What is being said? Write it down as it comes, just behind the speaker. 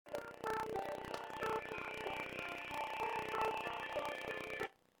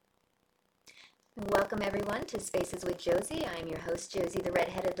Welcome everyone to Spaces with Josie. I'm your host, Josie the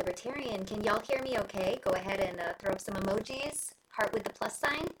Redheaded Libertarian. Can y'all hear me okay? Go ahead and throw up some emojis. Heart with the plus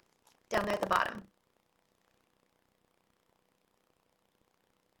sign down there at the bottom.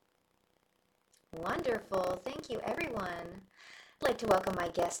 Wonderful. Thank you, everyone. I'd like to welcome my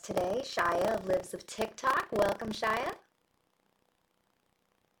guest today, Shia of Libs of TikTok. Welcome, Shia.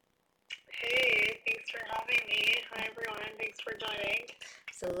 Hey, thanks for having me. Hi, everyone. Thanks for joining.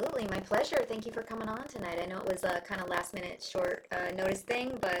 Absolutely, my pleasure. Thank you for coming on tonight. I know it was a kind of last minute short notice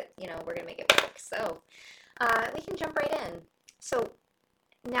thing, but we're gonna make it work. So we can jump right in. So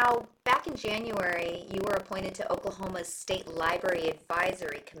now, back in January, you were appointed to Oklahoma's State Library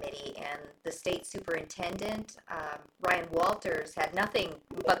Advisory Committee, and the state superintendent, Ryan Walters, had nothing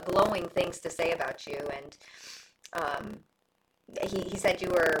but glowing things to say about you. And he said you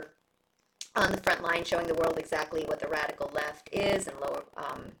were on the front line showing the world exactly what the radical left is and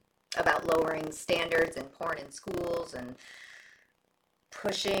about lowering standards in porn in schools and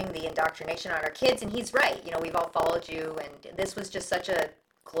pushing the indoctrination on our kids. And he's right. We've all followed you, and this was just such a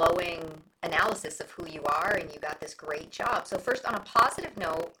glowing analysis of who you are, and you got this great job. So first, on a positive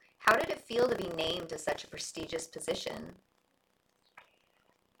note, how did it feel to be named to such a prestigious position?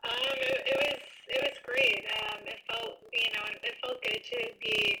 It was great. It felt good to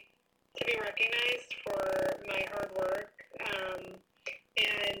be recognized for my hard work.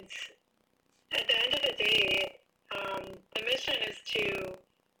 And at the end of the day, the mission is to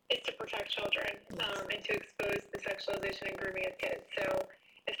protect children, and to expose the sexualization and grooming of kids. So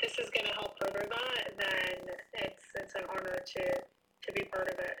if this is going to help further that, then it's an honor to be part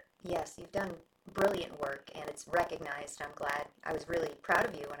of it. Yes, you've done brilliant work, and it's recognized. I'm glad. I was really proud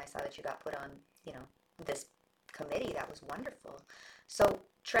of you when I saw that you got put on, this committee. That was wonderful. So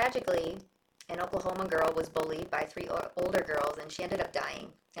tragically, an Oklahoma girl was bullied by three older girls, and she ended up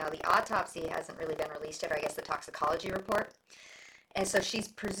dying. Now, the autopsy hasn't really been released yet, or I guess the toxicology report. And so she's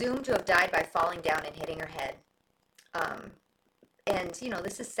presumed to have died by falling down and hitting her head. And,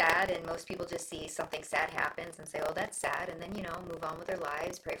 this is sad, and most people just see something sad happens and say, oh, that's sad, and then, move on with their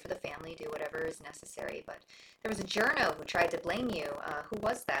lives, pray for the family, do whatever is necessary. But there was a journo who tried to blame you. Who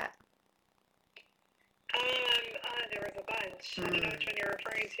was that? There was a bunch. I don't know which one you're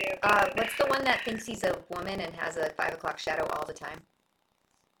referring to. What's the one that thinks he's a woman and has a 5 o'clock shadow all the time?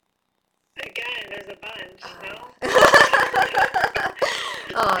 Again, there's a bunch, no?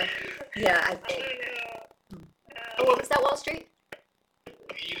 Yeah, I I don't know. Oh, what was that, Wall Street?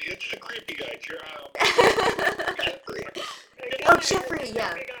 It's the creepy guy, Jeffrey. Again, Oh, Jeffrey,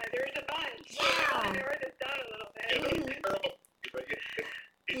 yeah. There's a bunch. Yeah. I wrote this down a little bit.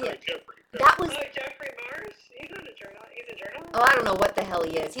 He's Yeah. like Jeffrey. That was... Oh, Jeffrey Marsh? He's not a journal. He's a journalist? Oh, I don't know what the hell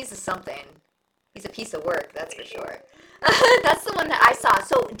he is. He's a something. He's a piece of work, that's for sure. That's the one that I saw.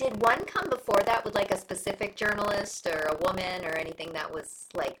 So did one come before that with like a specific journalist or a woman or anything that was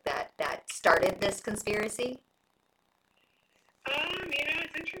like that started this conspiracy?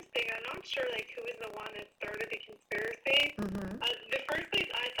 It's interesting. I'm not sure who was the one that started the conspiracy. Mm-hmm. The first place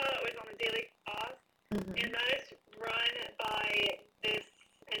I saw it was on the Daily Cause, and that is run by this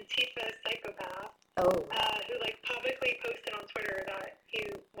Antifa psychopath. Oh. Who publicly posted on Twitter that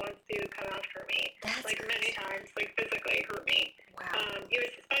he wants to come after me. That's many times, physically hurt me. Wow. He was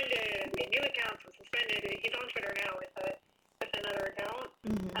suspended, and the new accounts were suspended. He's on Twitter now with another account.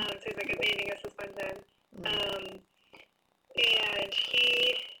 Mm-hmm. So he's evading a suspension. Mm-hmm. And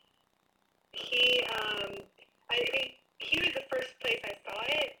I think he was the first place I saw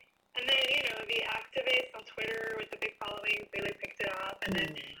it. And then, the activists on Twitter with the big followings, they picked it up, and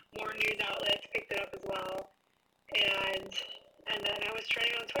then more news outlets picked it up as well. And then I was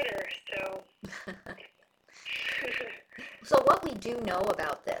trending on Twitter, so. So what we do know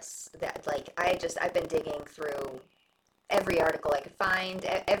about this, that I've been digging through every article I could find,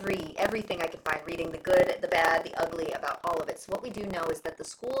 everything I could find, reading the good, the bad, the ugly, about all of it. So what we do know is that the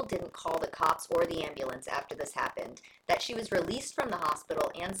school didn't call the cops or the ambulance after this happened, that she was released from the hospital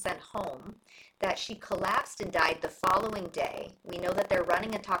and sent home, that she collapsed and died the following day. We know that they're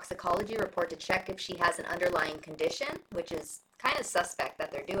running a toxicology report to check if she has an underlying condition, which is kind of suspect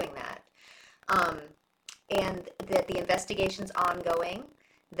that they're doing that, and that the investigation's ongoing,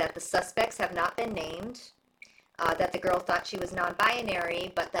 that the suspects have not been named, that the girl thought she was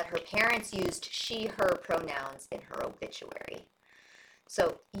non-binary, but that her parents used she, her pronouns in her obituary.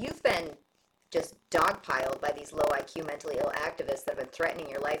 So you've been just dogpiled by these low IQ mentally ill activists that have been threatening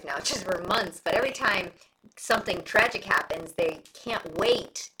your life now just for months, but every time something tragic happens, they can't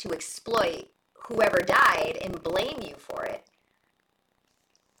wait to exploit whoever died and blame you for it.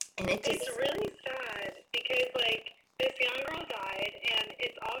 And It's really sad because, this young girl died, and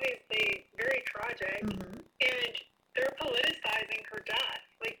it's obviously very tragic. tragic, Mm-hmm. and they're politicizing her death.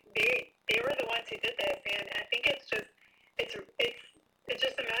 Like they were the ones who did this, and I think it's just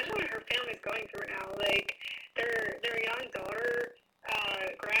imagine what her family's going through now. Like their young daughter,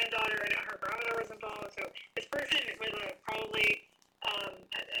 granddaughter, and her grandmother was involved. So this person was probably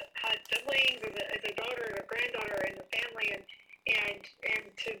had siblings as a daughter and a granddaughter in the family, and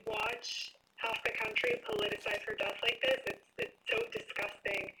to watch half the country politicize her death like this, it's so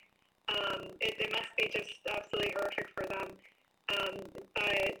disgusting. It must be just absolutely horrific for them.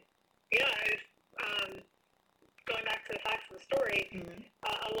 But yeah, going back to the facts of the story, Mm-hmm.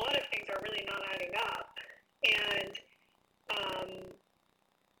 a lot of things are really not adding up, and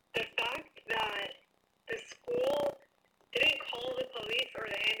the fact that the school didn't call the police or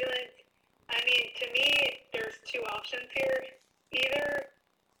the ambulance. I mean, to me, there's two options here. Either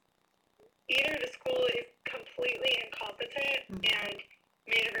the school is completely incompetent and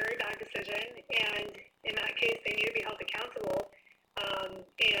made a very bad decision, and in that case, they need to be held accountable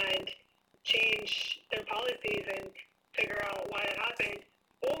and change their policies and figure out why it happened,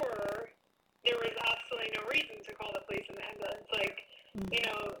 or there was absolutely no reason to call the police and the ambulance. Like, you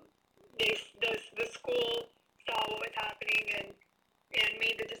know, the school saw what was happening and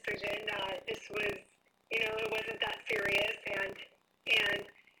made the decision that this was, you know, it wasn't that serious, and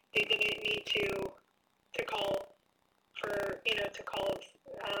they didn't need to call for, you know, to call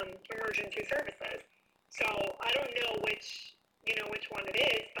emergency services. So I don't know which one it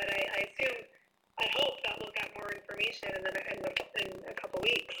is, but I hope that we'll get more information in a couple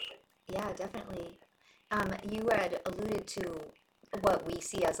weeks. Yeah, definitely. You had alluded to what we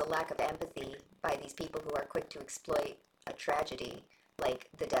see as a lack of empathy by these people who are quick to exploit a tragedy like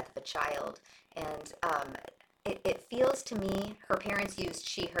the death of a child. And it feels to me, her parents used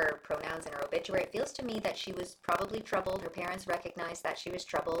she, her pronouns in her obituary. It feels to me that she was probably troubled. Her parents recognized that she was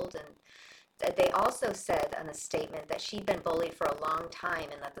troubled, and they also said in a statement that she'd been bullied for a long time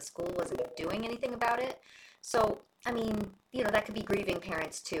and that the school wasn't doing anything about it. So, I mean, you know, that could be grieving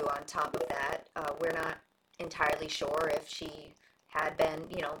parents too on top of that. We're not entirely sure if she had been,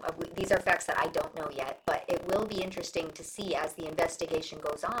 you know, these are facts that I don't know yet, but it will be interesting to see as the investigation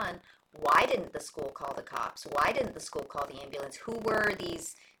goes on, why didn't the school call the cops? Why didn't the school call the ambulance? Who were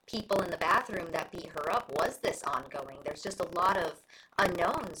these people in the bathroom that beat her up? Was this ongoing? There's just a lot of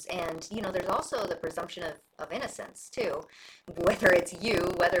unknowns, and you know, there's also the presumption of innocence too, whether it's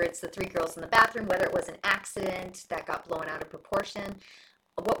you, whether it's the three girls in the bathroom, whether it was an accident that got blown out of proportion.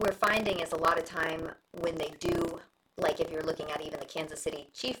 What we're finding is a lot of time when they do, like if you're looking at even the Kansas City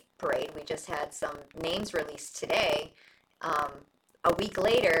Chief Parade, we just had some names released today, a week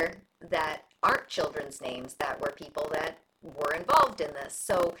later, that aren't children's names, that were people that were involved in this.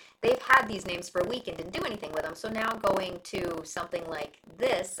 So they've had these names for a week and didn't do anything with them. So now going to something like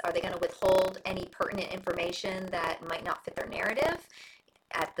this, are they going to withhold any pertinent information that might not fit their narrative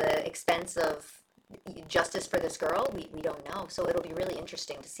at the expense of justice for this girl? We don't know. So it'll be really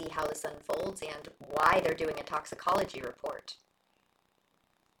interesting to see how this unfolds and why they're doing a toxicology report.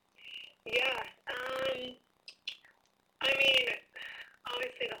 Yeah. I mean,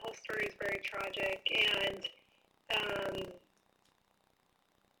 obviously the whole story is very tragic, and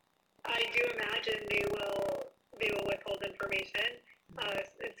I do imagine they will withhold information.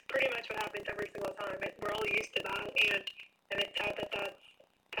 It's pretty much what happens every single time. We're all used to that, and it's sad that that's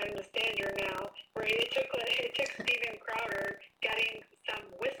kind of the standard now. Where it took Steven Crowder getting some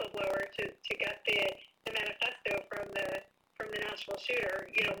whistleblower to get the manifesto from the national shooter,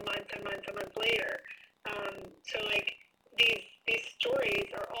 you know, months and months and months later. So like these stories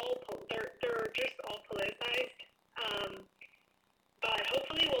are all they're just all politicized. But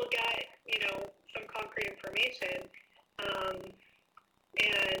hopefully we'll get, you know, some concrete information. And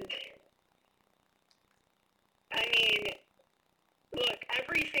I mean, look,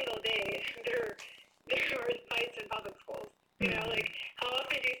 every single day there are fights in public schools. You know, like how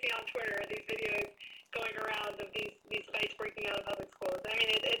often do you see on Twitter these videos going around of these fights breaking out in public schools? I mean,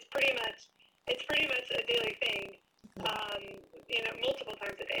 it's pretty much a daily thing. You know, multiple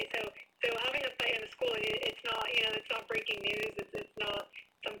times a day. So having a fight in the school, it's not, you know, it's not breaking news. It's not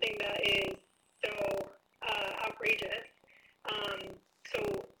something that is so outrageous. So,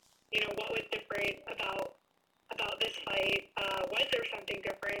 you know, what was different about this fight? Was there something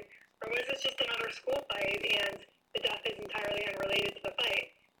different, or was this just another school fight and the death is entirely unrelated to the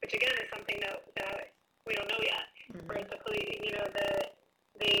fight? Which again is something that we don't know yet. Whereas the police, you know,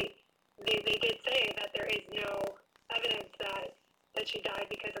 they did say that there is no evidence that she died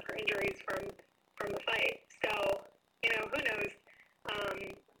because of her injuries from the fight. So, you know, who knows?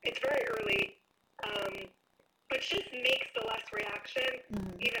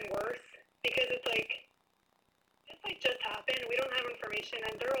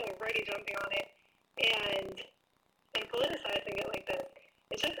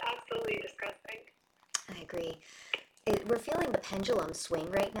 pendulum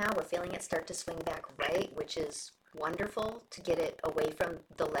swing right now. We're feeling it start to swing back right, which is wonderful, to get it away from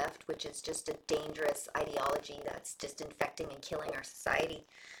the left, which is just a dangerous ideology that's just infecting and killing our society.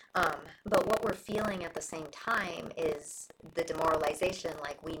 But what we're feeling at the same time is the demoralization.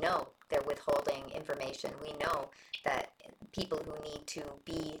 Like, we know they're withholding information. We know that people who need to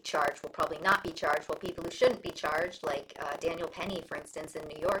be charged will probably not be charged, while people who shouldn't be charged, like Daniel Penny, for instance, in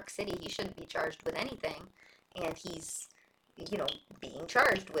New York City, he shouldn't be charged with anything, and he's, being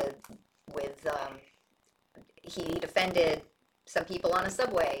charged with he defended some people on a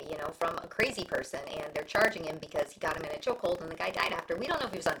subway, from a crazy person, and they're charging him because he got him in a chokehold and the guy died after. We don't know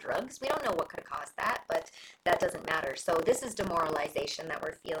if he was on drugs. We don't know what could have caused that, but that doesn't matter. So this is demoralization that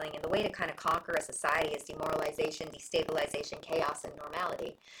we're feeling, and the way to kind of conquer a society is demoralization, destabilization, chaos, and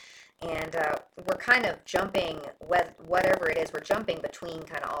normality. And we're kind of jumping, whatever it is, we're jumping between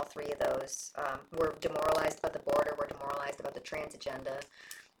kind of all three of those. We're demoralized about the border. We're demoralized about the trans agenda.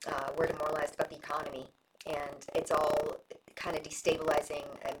 We're demoralized about the economy. And it's all kind of destabilizing.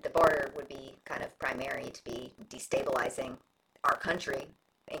 The border would be kind of primary to be destabilizing our country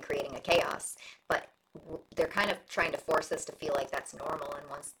and creating a chaos. But they're kind of trying to force us to feel like that's normal. And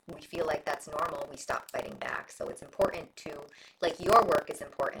once we feel like that's normal, we stop fighting back. So it's important to, like, your work is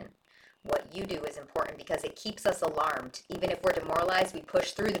important. What you do is important because it keeps us alarmed. Even if we're demoralized, we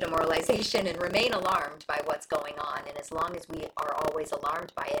push through the demoralization and remain alarmed by what's going on. And as long as we are always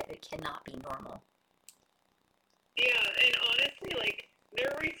alarmed by it, it cannot be normal. Yeah, and honestly, like,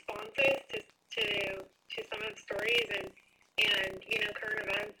 their responses to some of the stories and current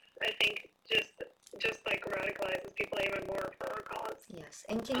events, I think just like radicalizes people even more for our cause. Yes,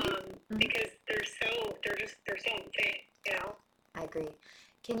 and can you because they're so insane. I agree.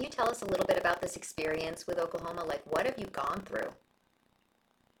 Can you tell us a little bit about this experience with Oklahoma? Like, what have you gone through?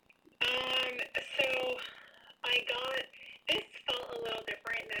 So this felt a little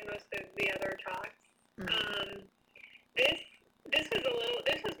different than most of the other talks.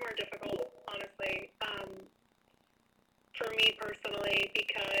 This was more difficult, honestly, for me personally,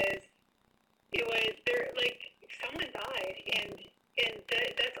 because it was there, like, someone died, and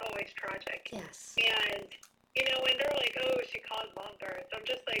that's always tragic. Yes. And when they're like, oh, she caused bomb threats, I'm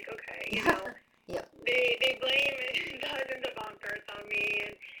just like, okay, Yep. They blame dozens of bomb threats on me,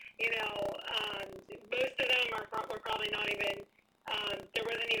 and most of them were probably not even. There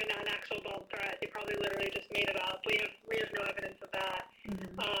wasn't even an actual bomb threat. They probably literally just made it up. We have no evidence of that.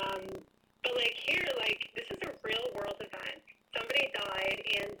 Mm-hmm. But like here, like, this is a real world event. Somebody died,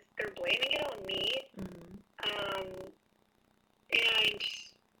 and they're blaming it on me. Mm-hmm.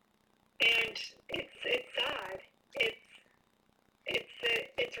 And it's sad.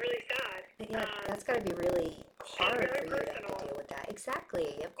 It's really sad. Yeah, that's got to be really hard for you to have to deal with that.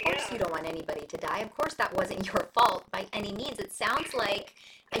 Exactly. Of course, you don't want anybody to die. Of course, that wasn't your fault by any means. It sounds like,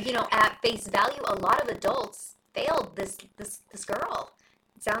 at face value, a lot of adults failed this girl.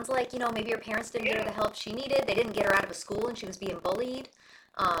 It sounds like, maybe her parents didn't get her the help she needed. They didn't get her out of a school, and she was being bullied.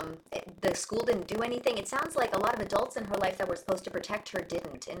 The school didn't do anything. It sounds like a lot of adults in her life that were supposed to protect her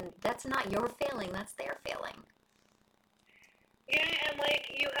didn't. And that's not your failing. That's their failing. Yeah, and like,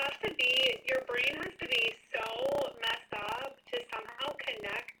 your brain has to be so messed up to somehow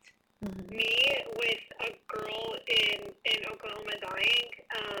connect me with a girl in Oklahoma dying.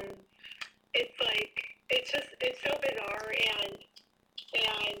 It's like, it's so bizarre and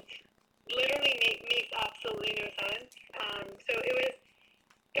literally makes absolutely no sense. So it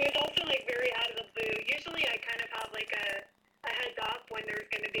was also like very out of the blue. Usually I kind of have like a heads up when there's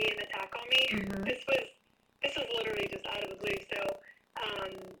going to be an attack on me. Mm-hmm. This was literally just out of the blue. So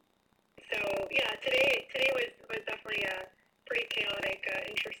yeah, today was definitely a pretty chaotic,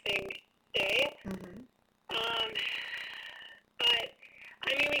 interesting day. Mm-hmm. But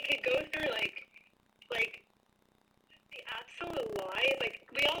I mean, we could go through like the absolute lies. Like,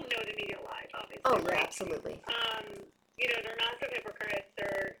 we all know the media lies, obviously. Oh yeah, right? absolutely. They're massive hypocrites.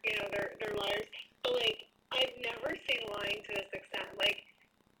 They're liars. But like, I've never seen lying to this extent. Like,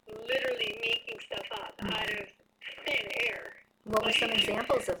 literally making stuff up out of thin air. What were some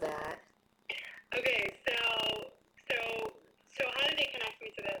examples of that? Okay, so how did they connect me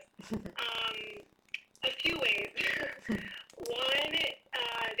to this? A few ways. One,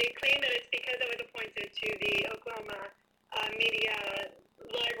 they claim that it's because I was appointed to the Oklahoma Media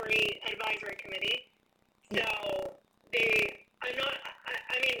Library Advisory Committee. So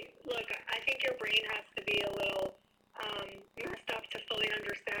look, I think your brain has to be a little messed up to fully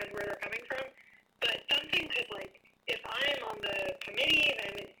understand where they're coming from. But something is like, if I'm on the committee,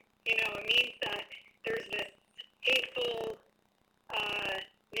 then, it means that there's this hateful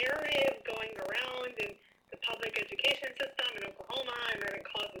narrative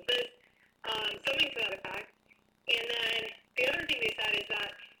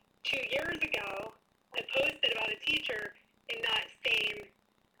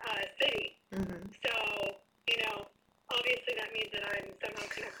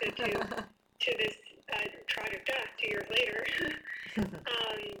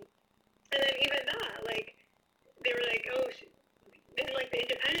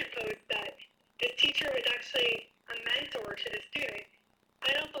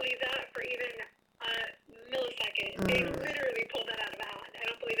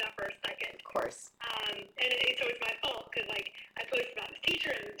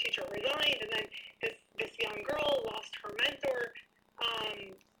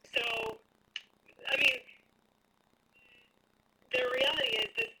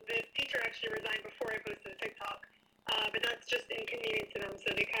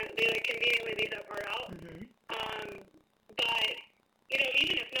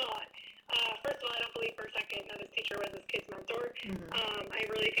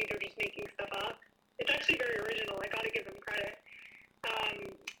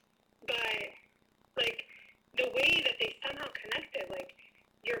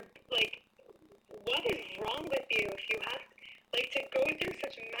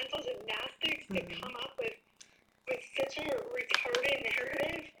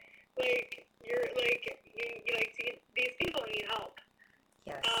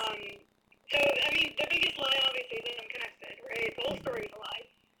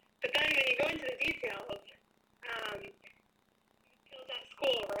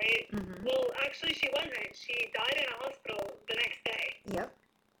Mm-hmm. Well, actually, she wasn't. She died in a hospital the next day. Yep.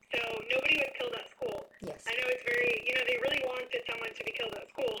 So nobody was killed at school. Yes. I know it's very, they really wanted someone to be killed at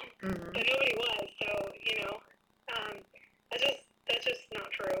school, Mm-hmm. but nobody was. So, that's just not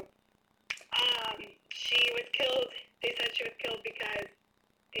true. She was killed. They said she was killed because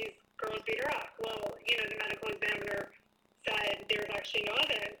these girls beat her up. Well, the medical examiner said there's actually no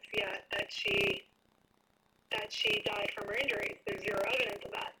evidence yet that she died from her injuries. There's zero evidence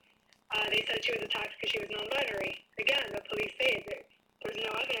of that. They said she was attacked because she was non-binary. Again, the police say there's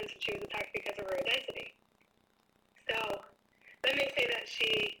no evidence that she was attacked because of her identity. So then they say that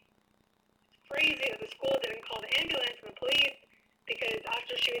crazy that the school didn't call the ambulance and the police because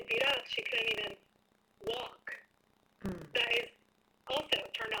after she was beat up, she couldn't even walk. That is also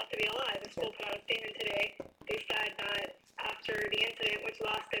turned out to be a lie. The school put out a statement today. They said that after the incident, which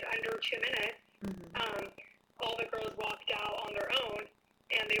lasted under 2 minutes, all the girls walked out on their own,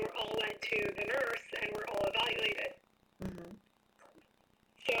 and they all went to the nurse and were all evaluated. Mm-hmm.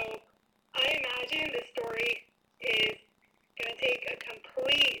 So I imagine this story is going to take a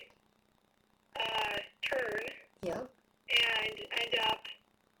complete turn. Yep. And end up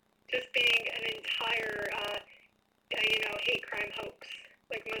just being an entire, hate crime hoax,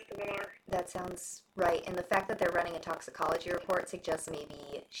 like most of them are. That sounds right. And the fact that they're running a toxicology report suggests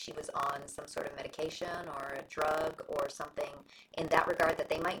maybe she was on some sort of medication or a drug or something in that regard, that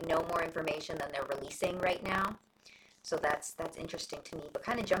they might know more information than they're releasing right now. So that's interesting to me. But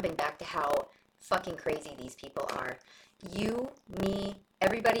kind of jumping back to how fucking crazy these people are. You, me,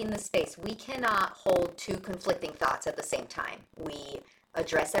 everybody in this space, we cannot hold two conflicting thoughts at the same time. We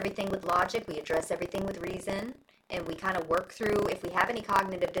address everything with logic, we address everything with reason, and we kind of work through, if we have any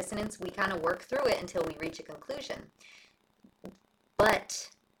cognitive dissonance, we kind of work through it until we reach a conclusion. But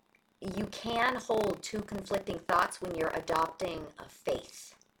you can hold two conflicting thoughts when you're adopting a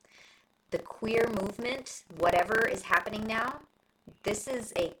faith. The queer movement, whatever is happening now, this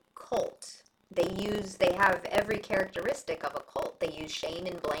is a cult. They have every characteristic of a cult. They use shame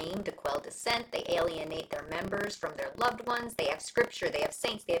and blame to quell dissent. They alienate their members from their loved ones. They have scripture. They have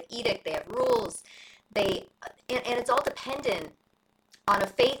saints. They have edict. They have rules. And it's all dependent on a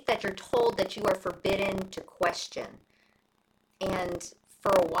faith that you're told that you are forbidden to question. And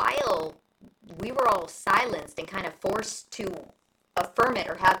for a while, we were all silenced and kind of forced to affirm it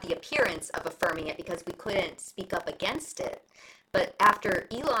or have the appearance of affirming it because we couldn't speak up against it. But after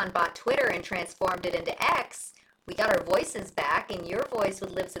Elon bought Twitter and transformed it into X, we got our voices back, and your voice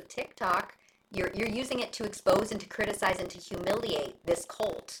with Libs of TikTok, you're using it to expose and to criticize and to humiliate this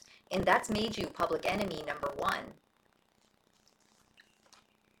cult. And that's made you public enemy number one.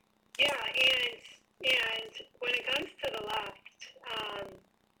 Yeah, and when it comes to the left,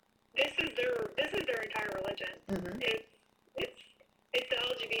 this is their entire religion. Mm-hmm. It's the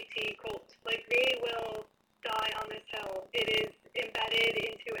LGBT cult. Like, they will die on this hill. It is embedded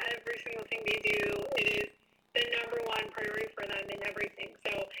into every single thing they do. It is the number one priority for them in everything.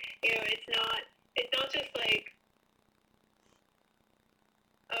 So, it's not just like,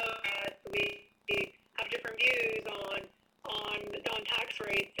 we have different views on tax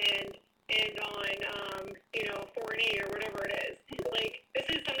rates and on foreign aid or whatever it is. Like, this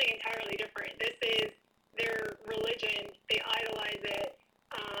is something entirely different. This is their religion. They idolize it,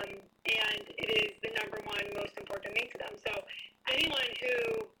 and it is the number one most important thing to them. So anyone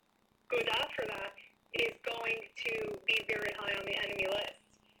who goes after that is going to be very high on the enemy list,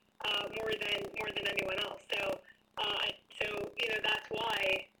 more than anyone else. So that's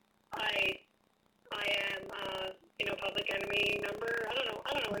why I am public enemy number. I don't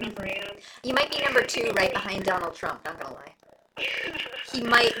know what number I am. You might be number 2 right behind Donald Trump, not gonna lie. He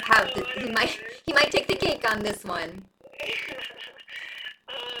might have he might take the cake on this one.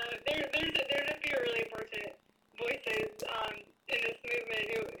 There's a few really important voices in this movement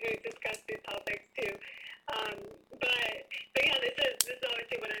who discuss these topics too. But yeah, this is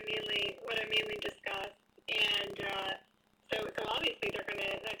obviously what I mainly discuss, and so obviously they're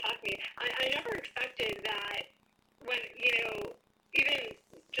gonna attack me. I never expected that when even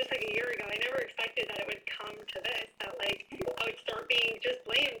just like a year ago, I never expected that it would come to this, that like I would start being just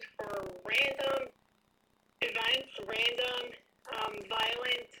blamed for random events, random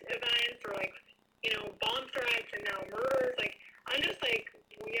violent events, or like bomb strikes and now murders. Like, I'm just like,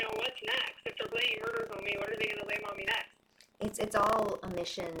 what's next? If they're blaming murders on me, what are they gonna blame on me next? It's all a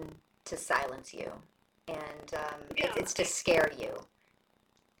mission to silence you, and Yeah. it's to scare you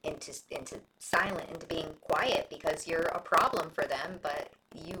into silent, into being quiet, because you're a problem for them, but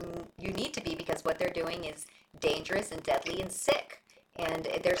you need to be, because what they're doing is dangerous and deadly and sick, and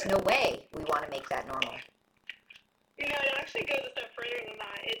there's no way we want to make that normal. It actually goes a step further than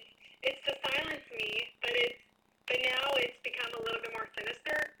that.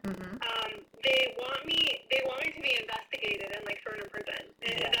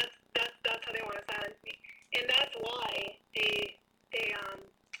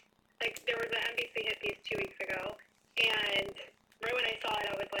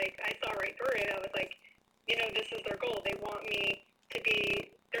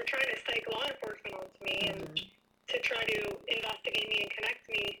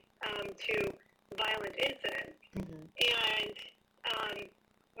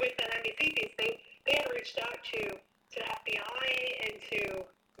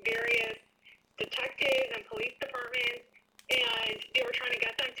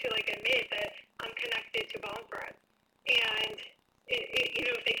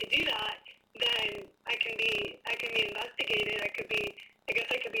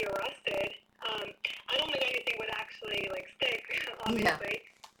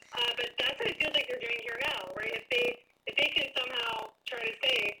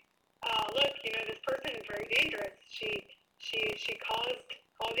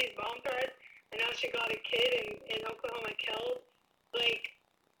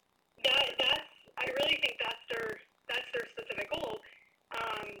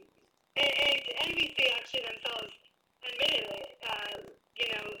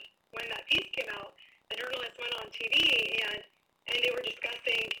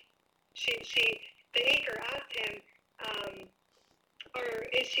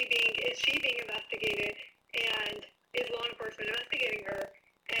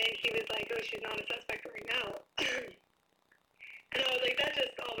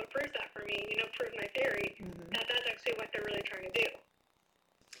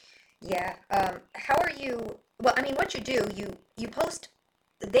 Yeah. How are you? Well, I mean, what you do, you post,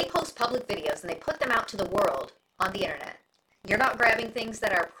 they post public videos and they put them out to the world on the internet. You're not grabbing things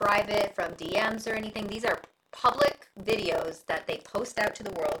that are private from DMs or anything. These are public videos that they post out to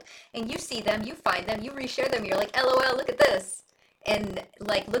the world, and you see them, you find them, you reshare them. You're like, LOL, look at this, and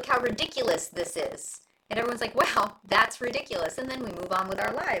like, look how ridiculous this is. And everyone's like, wow, that's ridiculous. And then we move on with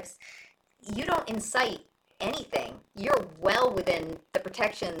our lives. You don't incite anything. You're well within the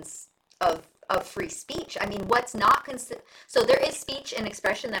protections of free speech. I mean, what's not so there is speech and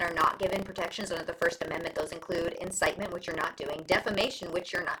expression that are not given protections under the First Amendment. Those include incitement, which you're not doing, defamation,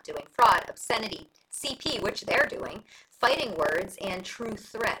 which you're not doing, fraud, obscenity, CP, which they're doing, fighting words, and true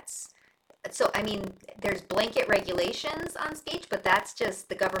threats. So, I mean, there's blanket regulations on speech, but that's just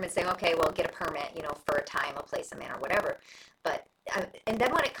the government saying, okay, well, get a permit, for a time, a place, a manner, whatever. But, and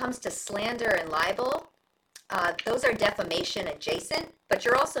then when it comes to slander and libel, those are defamation adjacent, but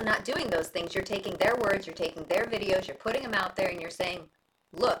you're also not doing those things. You're taking their words, you're taking their videos, you're putting them out there, and you're saying,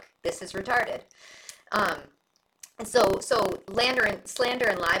 look, this is retarded. And so slander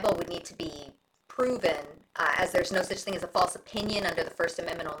and libel would need to be proven, as there's no such thing as a false opinion under the First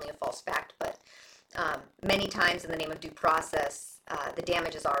Amendment, only a false fact. But many times in the name of due process, the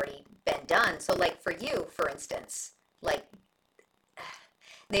damage has already been done. So, like for you, for instance, like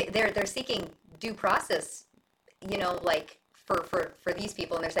they're seeking due process, like for these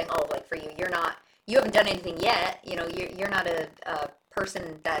people, and they're saying, oh, like for you, you haven't done anything yet. You're not a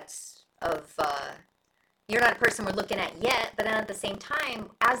person that's of you're not a person we're looking at yet, but then at the same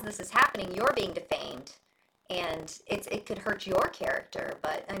time, as this is happening, you're being defamed, and it could hurt your character.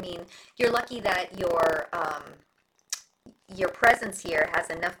 But I mean, you're lucky that your presence here has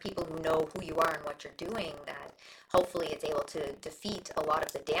enough people who know who you are and what you're doing, that hopefully it's able to defeat a lot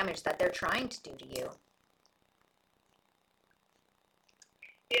of the damage that they're trying to do to you.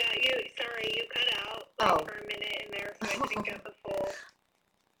 Yeah, you cut out for a minute in there, so I didn't get the full.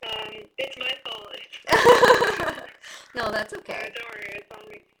 It's my fault. No, that's okay. Don't worry, it's on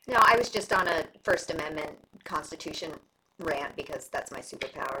me. No, I was just on a First Amendment Constitution rant because that's my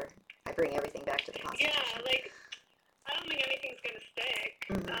superpower. I bring everything back to the Constitution. Yeah, I don't think anything's gonna stick.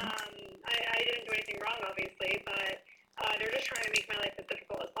 Mm-hmm. I didn't do anything wrong, obviously, but they're just trying to make my life as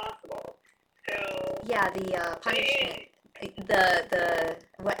difficult as possible. So yeah, the punishment.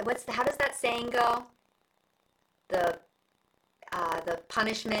 How does that saying go? The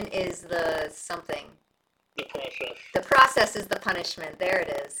punishment is the something. The process. The process is the punishment. There it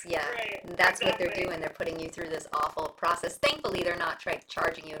is. Yeah. Right, That's exactly what they're doing. They're putting you through this awful process. Thankfully, they're not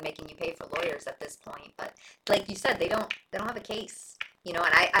charging you and making you pay for lawyers at this point. But like you said, they don't have a case. And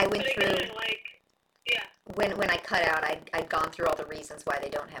I went through. Yeah. When I cut out, I'd gone through all the reasons why they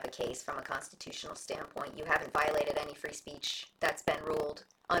don't have a case from a constitutional standpoint. You haven't violated any free speech that's been ruled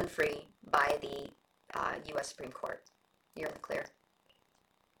unfree by the U.S. Supreme Court. You're in the clear.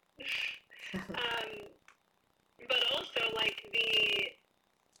 But also the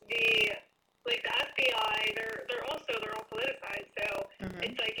FBI, they're all politicized. So Mm-hmm.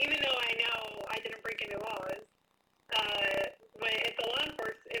 it's like, even though I know I didn't break any laws, if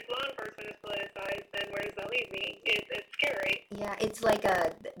law enforcement is politicized, then where does that leave me? It's scary. Yeah, it's like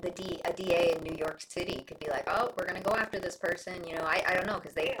a DA in New York City could be like, oh, we're going to go after this person. I don't know,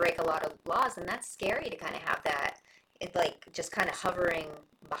 because they break a lot of laws, and that's scary to kind of have that. It's like just kind of hovering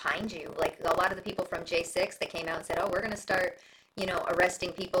behind you. Like a lot of the people from J6, they came out and said, oh, we're going to start,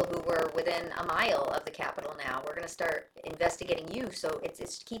 arresting people who were within a mile of the Capitol now. We're going to start investigating you. So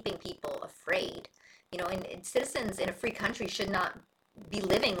it's keeping people afraid. And citizens in a free country should not be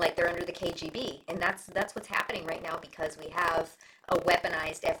living like they're under the KGB. And that's what's happening right now, because we have a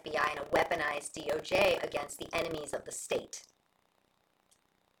weaponized FBI and a weaponized DOJ against the enemies of the state.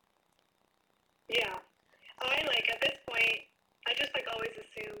 Yeah. At this point, I just always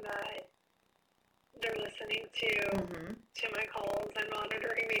assume that they're listening to my calls and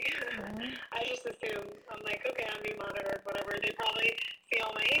monitoring me. Mm-hmm. I just assume, I'm like, okay, I'm being monitored, whatever. They probably see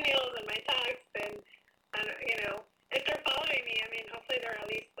all my emails and my texts, and if they're following me, I mean, hopefully they're at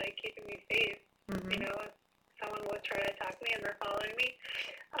least keeping me safe. Mm-hmm. If someone would try to attack me and they're following me,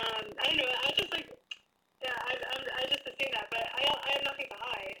 I don't know. I just I just assume that, but I have nothing to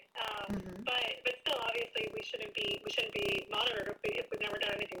hide. But still, obviously, we shouldn't be monitored if we've never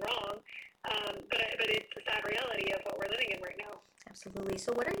done anything wrong. But it's the sad reality of what we're living in right now. Absolutely.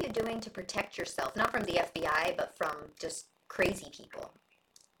 So what are you doing to protect yourself, not from the FBI, but from just crazy people?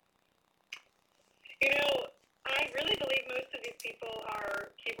 I really believe most of these people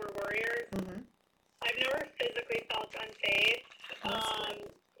are keyboard warriors. Mm-hmm. I've never physically felt unsafe. And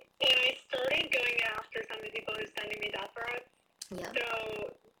I started going after some of the people who are sending me death threats. Yeah.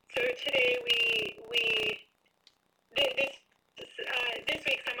 So to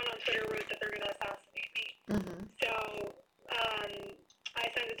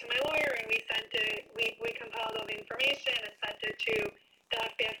to my lawyer, and we sent it. We compiled all the information and sent it to the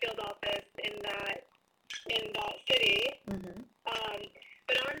FBI field office in that city. Mm-hmm.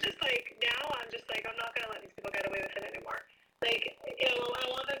 But I'm just like, I'm not gonna let these people get away with it anymore. Like, I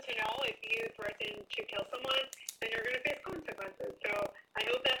want them to know if you threaten to kill someone, then you're gonna face consequences. So I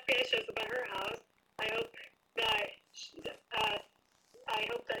hope the FBI shows up at her house. I hope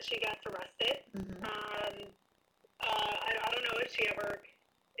that she gets arrested. Mm-hmm. I don't know if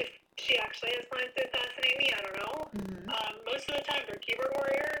she actually has plans to assassinate me. I don't know. Mm-hmm. Most of the time they're keyboard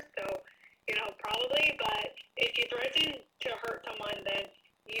warriors, so probably. But if you threaten to hurt someone, then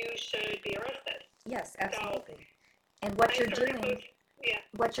you should be arrested. Yes, absolutely. So, and what you're doing. Yeah.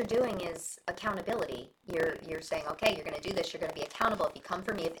 What you're doing is accountability. You're saying, okay, you're going to do this. You're going to be accountable. If you come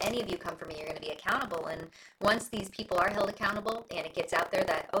for me, if any of you come for me, you're going to be accountable. And once these people are held accountable, and it gets out there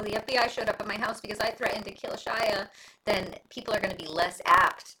that, oh, the FBI showed up at my house because I threatened to kill Shia, then people are going to be less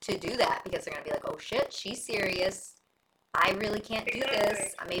apt to do that because they're going to be like, oh shit, she's serious. I really can't do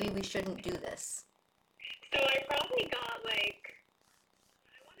this. Maybe we shouldn't do this. So I probably got I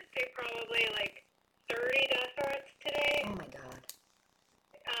want to say probably 30 death threats today. Oh my god.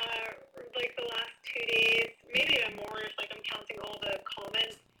 The last 2 days, maybe even more if I'm counting all the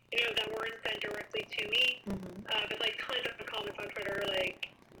comments, that weren't sent directly to me. Mm-hmm. But tons of comments on Twitter alluding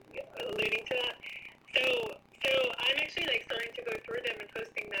to that. So I'm actually starting to go through them and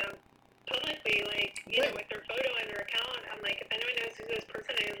posting them publicly, with their photo and their account. I'm like, if anyone knows who this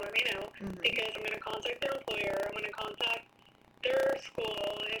person is, let me know. Mm-hmm. Because I'm going to contact their employer. I'm going to contact their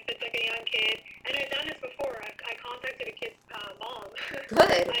school if it's a young kid. And I've done this before. I contacted a kid's mom.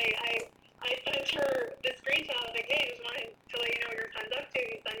 Good. I sent her the screenshot of hey, just wanted to let you know what your son's up to.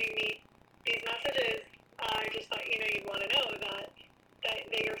 He's sending me these messages. I just thought you'd want to know that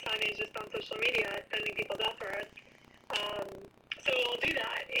your son is just on social media sending people death threats. So I'll do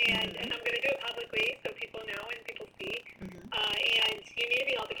that, and I'm going to do it publicly so people know and people see. Mm-hmm. And you need to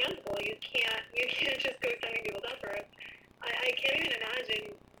be held accountable. You can't just go sending people death threats. I can't even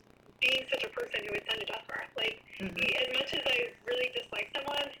imagine being such a person who would send a death threat. As much as I really dislike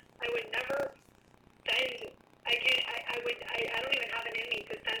someone, I would never send. I don't even have it in me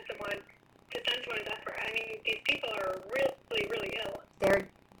to send someone a death threat. I mean, these people are really, really ill. They're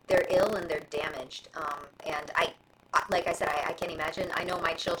ill and they're damaged. And like I said, I can't imagine. I know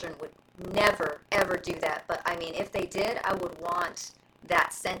my children would never, ever do that. But, I mean, if they did, I would want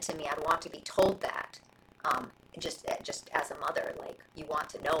that sent to me. I'd want to be told that. Just as a mother, you want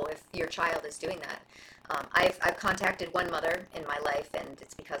to know if your child is doing that. I've contacted one mother in my life, and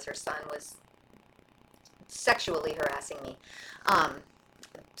it's because her son was sexually harassing me.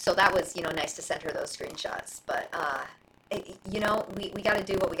 So that was, nice to send her those screenshots. But, we got to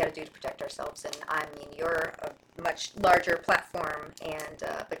do what we got to do to protect ourselves. And, I mean, you're a much larger platform, and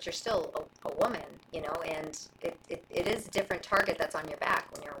but you're still a woman, and it is a different target that's on your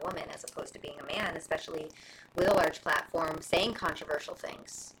back when you're a woman as opposed to being a man, especially with a large platform saying controversial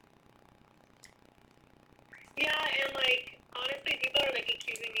things. Yeah, and honestly, people are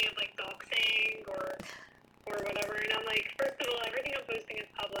accusing me of doxing or whatever, and I'm like, first of all, everything I'm posting is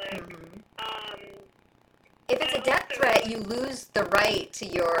public. Mm-hmm. If it's a death threat, you lose the right to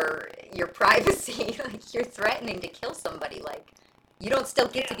your privacy. You're threatening to kill somebody. You don't still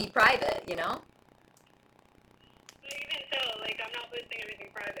get to be private, But even so, I'm not posting everything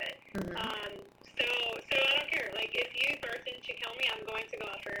private. Mm-hmm. So I don't care. If you threaten to kill me, I'm going to go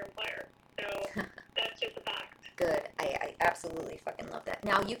after your employer. So that's just a fact. Good. I absolutely fucking love that.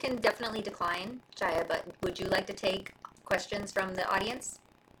 Now, you can definitely decline, Jaya, but would you like to take questions from the audience?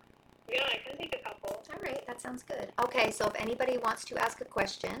 Yeah, I can take a couple. All right, that sounds good. Okay, so if anybody wants to ask a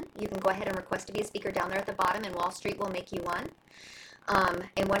question, you can go ahead and request to be a speaker down there at the bottom, and Wall Street will make you one.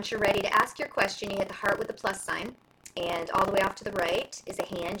 And once you're ready to ask your question, you hit the heart with the plus sign, and all the way off to the right is a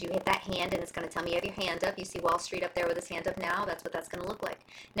hand. You hit that hand, and it's going to tell me you have your hand up. You see Wall Street up there with his hand up now? That's what that's going to look like.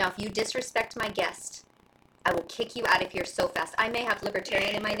 Now, if you disrespect my guest, I will kick you out of here so fast. I may have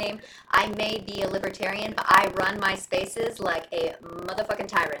libertarian in my name. I may be a libertarian, but I run my spaces like a motherfucking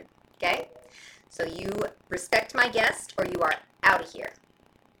tyrant. Okay? So you respect my guest or you are out of here.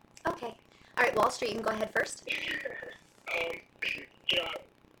 Okay. All right, Wall Street, you can go ahead first.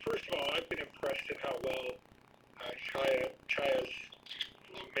 First of all, I've been impressed at how well Chaya's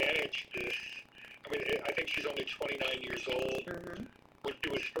managed this. I mean, I think she's only 29 years old. Mm-hmm.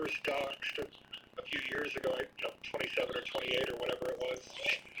 It was first doxed a few years ago, 27 or 28 or whatever it was.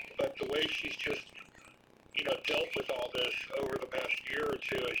 But the way she's just dealt with all this over the past year or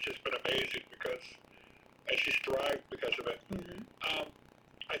two has just been amazing and she's thrived because of it. Mm-hmm.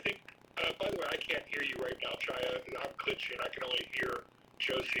 I think, by the way, I can't hear you right now, Chaya. I'm glitching. I can only hear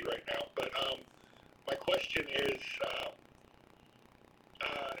busy right now. But my question is,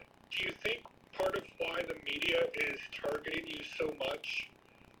 do you think part of why the media is targeting you so much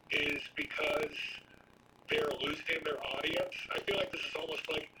is because they're losing their audience? I feel like this is almost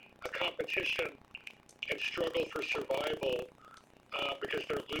like a competition and struggle for survival because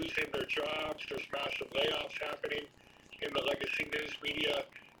they're losing their jobs. There's massive layoffs happening in the legacy news media,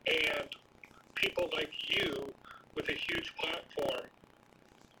 and people like you with a huge platform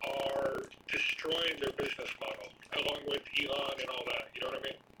are destroying their business model, along with Elon and all that. You know what I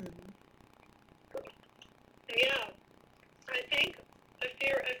mean? Mm-hmm. Yeah, I think a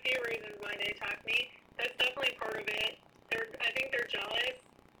few reasons why they attack me. That's definitely part of it. I think they're jealous.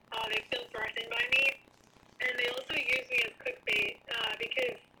 They feel threatened by me, and they also use me as clickbait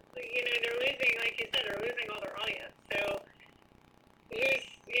because they're losing, like you said, they're losing all their audience. So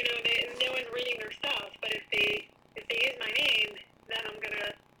no one's reading their stuff. But if they use my name, then I'm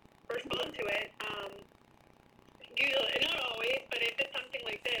gonna respond to it. Usually, not always, but if it's something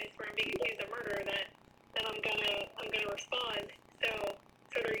like this where I'm being accused of murder, then I'm gonna respond. So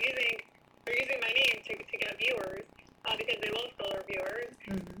they're using my name to get viewers because they will steal their viewers.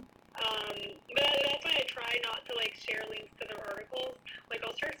 Mm-hmm. But that's why I try not to share links to their articles.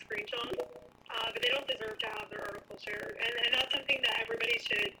 I'll share screenshots, but they don't deserve to have their articles shared. And that's something that everybody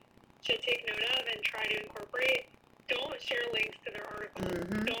should take note of and try to incorporate. Don't share links to their articles.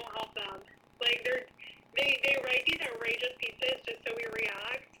 Mm-hmm. Don't help them. They write these outrageous pieces just so we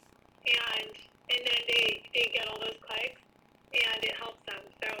react, and then they get all those clicks, and it helps them.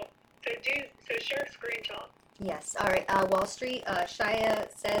 So share screenshots. Yes. All right. Wall Street. Shia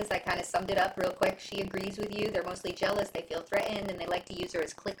says, I kind of summed it up real quick. She agrees with you. They're mostly jealous. They feel threatened, and they like to use her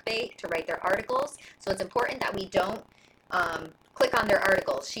as clickbait to write their articles. So it's important that we don't click on their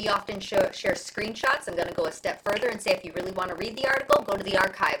articles. She often shares screenshots. I'm going to go a step further and say if you really want to read the article, go to the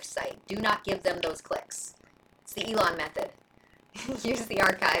archived site. Do not give them those clicks. It's the Elon method. Use the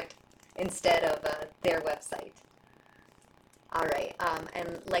archived instead of their website. All right,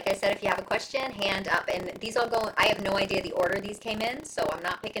 and like I said, if you have a question, hand up. And these all go, I have no idea the order these came in, so I'm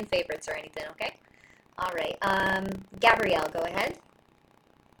not picking favorites or anything, okay? All right, Gabrielle, go ahead.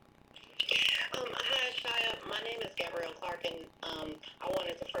 Hi, Shia. My name is Gabrielle Clark, and I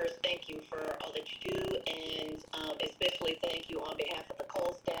wanted to first thank you for all that you do, and especially thank you on behalf of the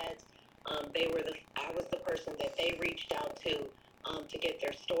Colestads. I was the person that they reached out to get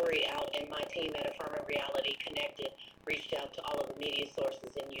their story out, and my team at Affirmative Reality Connected reached out to all of the media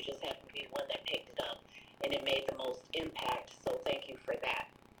sources, and you just happened to be one that picked it up, and it made the most impact, so thank you for that.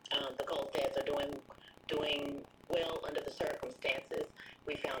 The Colestads are doing well under the circumstances.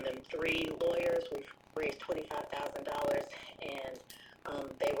 We found them 3 lawyers. We've raised $25,000, and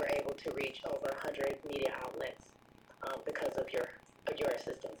they were able to reach over 100 media outlets because of your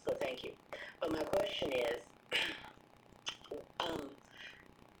assistance, so thank you. But my question is,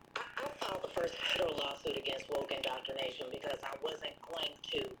 I filed the first federal lawsuit against woke indoctrination because I wasn't going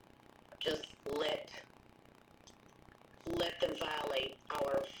to just let them violate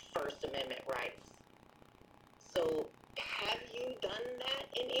our First Amendment rights. So have you done that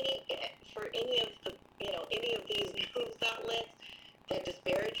for any of these news outlets that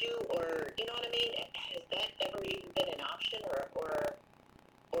disparage you, or you know what I mean? Has that ever even been an option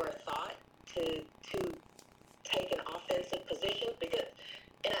or a thought to take an offensive position?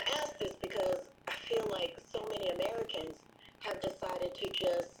 And I ask this because I feel like so many Americans have decided to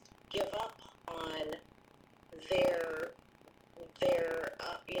just give up on their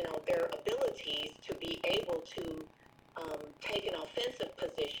abilities to be able to take an offensive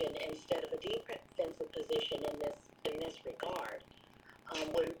position instead of a defensive position in this regard.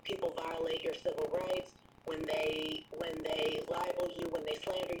 When people violate your civil rights, when they libel you, when they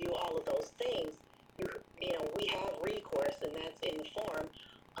slander you, all of those things, we have recourse, and that's in the form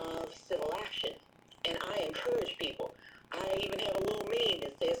of civil action. And I encourage people. I even have a little meme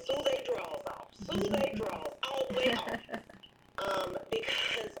that says, "Sue they draws off, sue they draws all the way off,"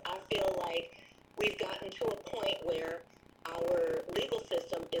 because I feel like we've gotten to a point where our legal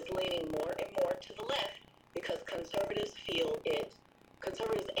system is leaning more and more to the left because conservatives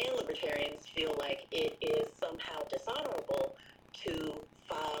and libertarians feel like it is somehow dishonorable to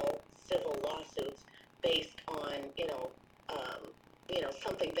file civil lawsuits based on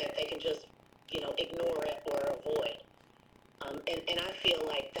something that they can just ignore it or avoid. And I feel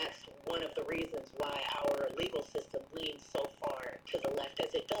like that's one of the reasons why our legal system leans so far to the left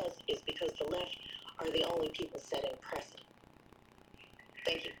as it does, is because the left are the only people setting precedent.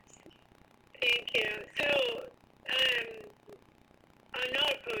 Thank you. Thank you. So, I'm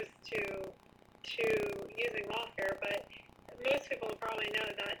not opposed to using lawfare, but most people probably know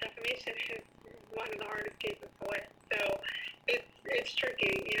that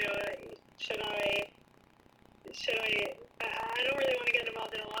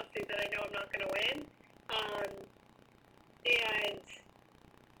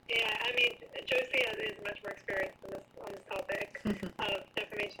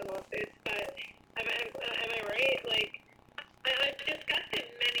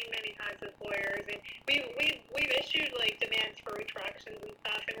and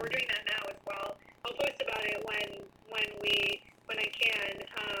stuff, and we're doing that now as well. I'll post about it when I can.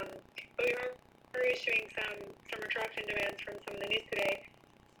 But we are issuing some retraction demands from some of the news today.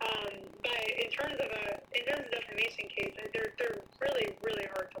 But in terms of defamation case, they're really, really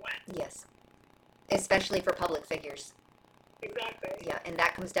hard to win. Yes, especially for public figures. Exactly. Yeah, and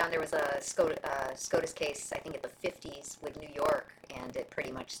that comes down, there was a SCOTUS case, I think in the 50s with New York, and it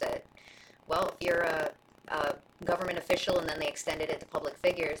pretty much said, well, if you're a government official, and then they extended it to public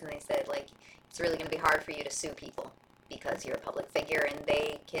figures, and they said, like, it's really going to be hard for you to sue people because you're a public figure, and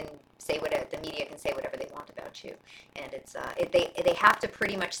they can say whatever, the media can say whatever they want about you, and it's they have to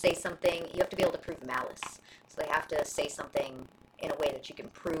pretty much say something. You have to be able to prove malice, so they have to say something in a way that you can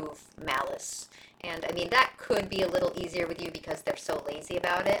prove malice. And I mean, that could be a little easier with you because they're so lazy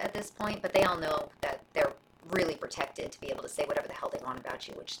about it at this point, but they all know that they're really protected to be able to say whatever the hell they want about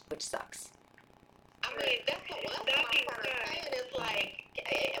you, which sucks. I mean, that's what I'm saying. Is like,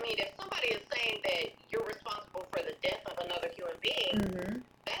 I mean, if somebody is saying that you're responsible for the death of another human being, Mm-hmm.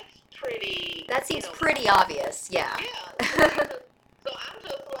 that's pretty. That seems pretty obvious, yeah. Yeah. So I'm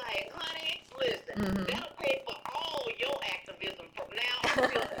just like, honey, listen, Mm-hmm. that'll pay for all your activism from now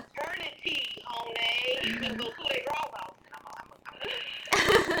until eternity, honey. You can go through their draws out.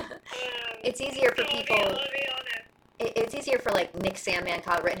 It's easier for people. I'll be honest. It's easier for like Nick Sandmann,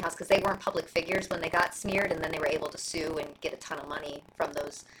 Kyle Rittenhouse, because they weren't public figures when they got smeared, and then they were able to sue and get a ton of money from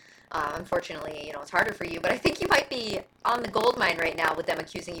those. Unfortunately, you know, it's harder for you, but I think you might be on the gold mine right now with them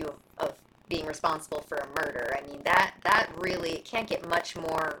accusing you of being responsible for a murder. I mean, that really can't get much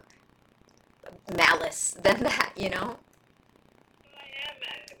more malice than that, you know?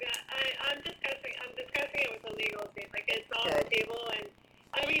 I'm discussing it with the legal team. Like, it's on Good. the table, and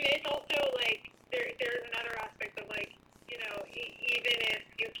I mean, it's also like there's another aspect of, like, you know, even if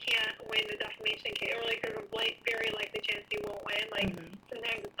you can't win the defamation case, or like there's a very likely chance you won't win, like, Mm-hmm.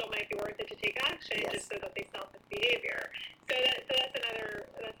 sometimes it still might be worth it to take action, Yes. just so that they stop this behavior. So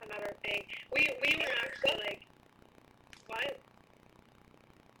that's another thing. We were actually like, what?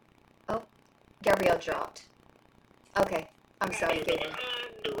 Gabrielle dropped. Okay. I'm sorry, So Gabrielle.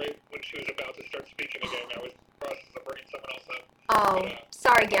 right when she was about to start speaking again, I was in the process of bringing someone else up. Oh, But,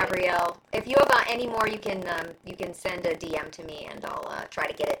 sorry, Gabrielle. If you have any more, you can send a DM to me, and I'll try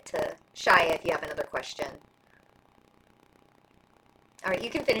to get it to Shia if you have another question. All right, you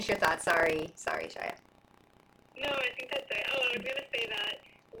can finish your thoughts. Sorry, Shia. No, I think that's it. Oh, I was gonna say that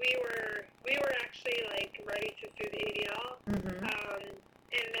we were actually like ready to sue the ADL, Mm-hmm.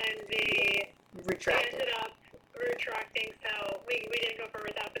 and then they Retracted. ended up retracting. So we didn't go forward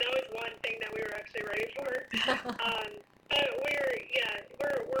with that. But that was one thing that we were actually ready for.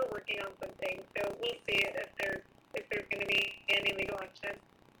 But we're working on something. So we'll see if there's gonna be any legal action.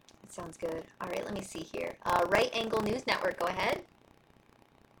 Sounds good. All right, let me see here. Right Angle News Network, go ahead.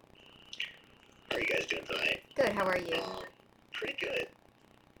 How are you guys doing tonight? Good. How are you? Pretty good.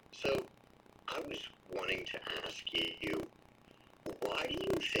 So, I was wanting to ask you, why do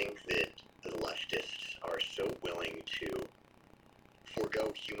you think that the leftists are so willing to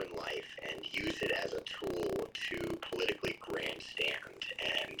forego human life and use it as a tool to politically grandstand?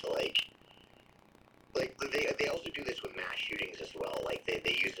 And like they also do this with mass shootings as well. Like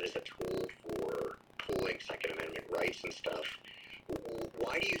they use it as a tool for pulling Second Amendment rights and stuff.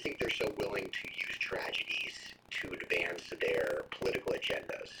 Why do you think they're so willing to use tragedies to advance their political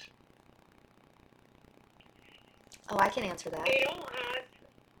agendas? Oh, I can answer that. They don't have.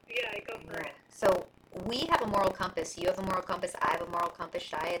 Yeah, go for it. So we have a moral compass. You have a moral compass. I have a moral compass.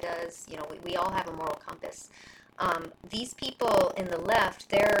 Shia does. You know, we all have a moral compass. These people in the left,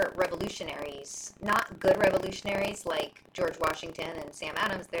 they're revolutionaries, not good revolutionaries like George Washington and Sam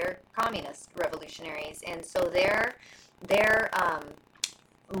Adams. They're communist revolutionaries, and so their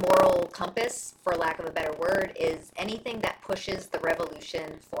moral compass, for lack of a better word, is anything that pushes the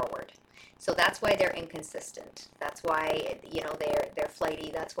revolution forward. So that's why they're inconsistent. That's why, you know, they're flighty.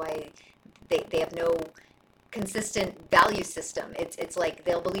 That's why they have no consistent value system. It's like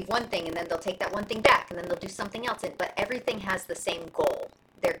they'll believe one thing and then they'll take that one thing back and then they'll do something else. But everything has the same goal.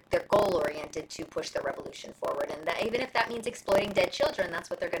 They're goal oriented to push the revolution forward, and that, even if that means exploiting dead children, that's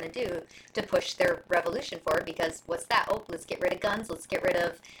what they're going to do to push their revolution forward. Because what's that? Oh, let's get rid of guns. Let's get rid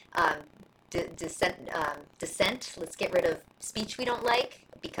of dissent. Let's get rid of speech we don't like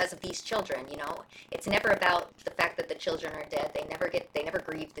because of these children. You know, it's never about the fact that the children are dead. They never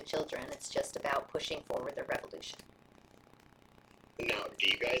grieve the children. It's just about pushing forward the revolution. Now, do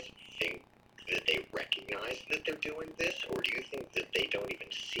you guys think that they recognize that they're doing this, or do you think that they don't even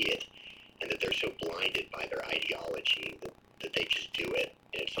see it, and that they're so blinded by their ideology that they just do it,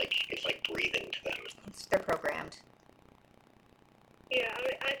 and it's like breathing to them? They're programmed. Yeah,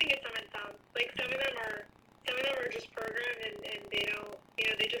 I think it's some and some. Like some of them are just programmed and they don't,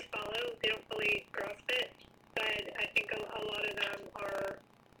 they just follow. They don't fully grasp it. But I think a lot of them are,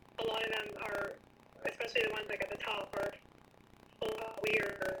 especially the ones like at the top, are full of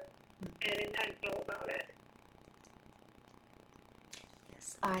weird and intentional about it.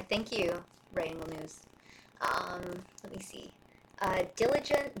 Yes. Thank you, Rainbow News. Let me see.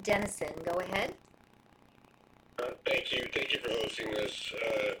 Diligent Dennison, go ahead. Thank you for hosting this,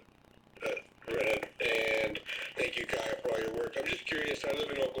 Red, and thank you, Kai, for all your work. I'm just curious, I live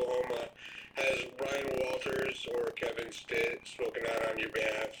in Oklahoma. Has Brian Walters or Kevin Stitt spoken out on your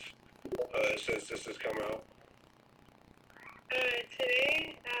behalf since this has come out?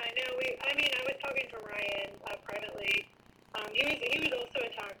 Today, no, I was talking to Ryan privately. He was also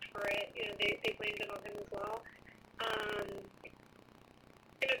attacked for it. They blamed it on him as well.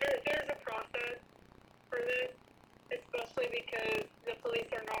 There's a process for this, especially because the police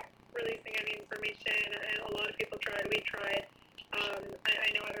are not releasing any information, and a lot of people tried. We tried.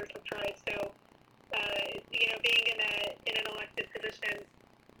 I know others have tried. So, being in an elected position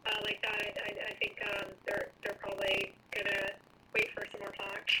like that, I think they're probably gonna wait for some more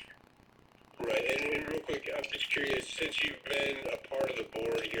talk. Right, and real quick, I'm just curious, since you've been a part of the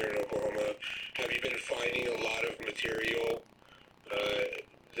board here in Oklahoma, have you been finding a lot of material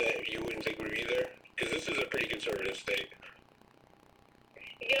that you wouldn't think would be there? Because this is a pretty conservative state.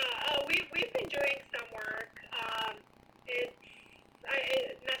 Yeah, we've been doing some work.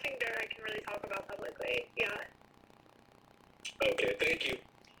 It's nothing that I can really talk about publicly. Yeah. Okay, thank you.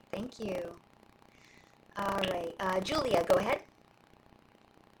 Thank you. All right. Julia, go ahead.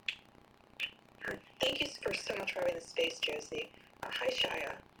 Thank you so much for having this space, Josie. Hi,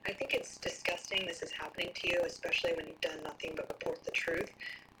 Shia. I think it's disgusting this is happening to you, especially when you've done nothing but report the truth.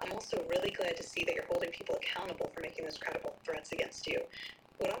 I'm also really glad to see that you're holding people accountable for making those credible threats against you.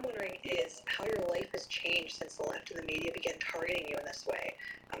 What I'm wondering is how your life has changed since the left and the media began targeting you in this way,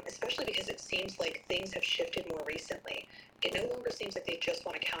 especially because it seems like things have shifted more recently. It no longer seems like they just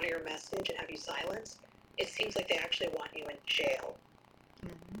want to counter your message and have you silenced. It seems like they actually want you in jail.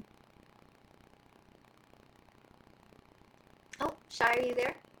 Mm-hmm. Oh, Shai, are you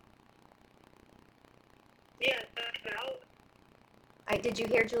there? Yeah, that's out. Did you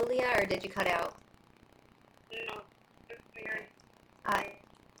hear Julia, or did you cut out? No.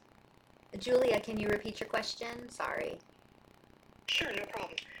 Julia, can you repeat your question? Sorry. Sure, no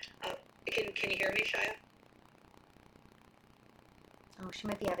problem. Can you hear me, Shia? Oh, she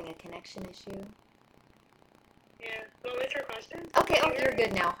might be having a connection issue. Yeah. What was her question? Okay, oh, you're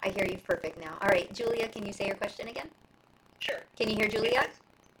good now. I hear you perfect now. All right, Julia, can you say your question again? Sure. Can you hear Julia?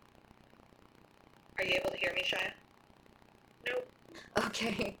 Are you able to hear me, Shia? Nope.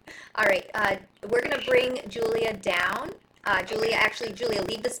 Okay. All right. We're going to bring Julia down. Julia,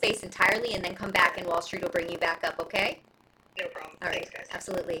 leave the space entirely and then come back, and Wall Street will bring you back up, okay? No problem. All right. Thanks, guys.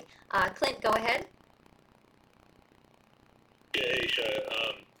 Absolutely. Clint, go ahead. Yeah, hey,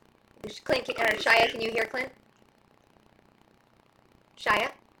 Shia. Shia, can you hear Clint?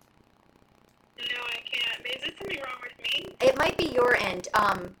 Shia? No, I can't. Is there something wrong with me? It might be your end.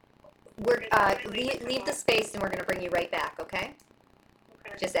 Leave the space, and we're going to bring you right back, okay?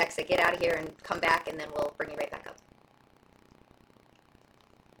 Okay. Just exit, get out of here, and come back, and then we'll bring you right back up.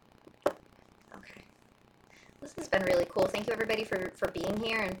 Okay. This has been really cool. Thank you, everybody, for being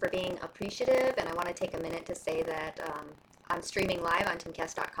here and for being appreciative. And I want to take a minute to say that I'm streaming live on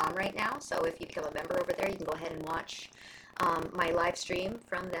timcast.com right now. So if you become a member over there, you can go ahead and watch my live stream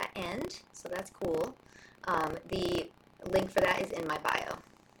from that end. So that's cool. The link for that is in my bio.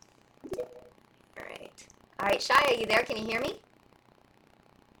 All right. All right, Shia, you there? Can you hear me?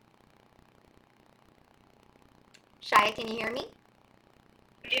 Shia, can you hear me?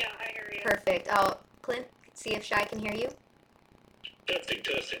 Yeah, I hear you. Perfect. Oh, Clint, see if Shia can hear you. Testing.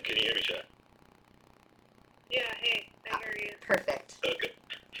 Can you hear me, Shia? Yeah, hey, I hear you. Perfect. Okay.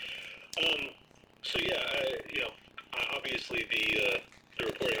 So yeah, obviously the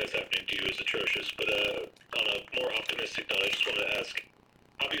reporting that's happening to you is atrocious, but on a more optimistic note, I just wanted to ask,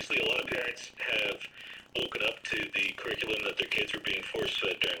 obviously a lot of parents have woken up to the curriculum that their kids are being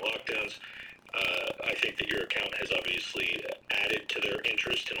force-fed during lockdowns. I think that your account has obviously added to their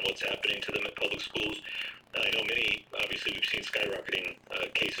interest in what's happening to them at public schools. I know obviously we've seen skyrocketing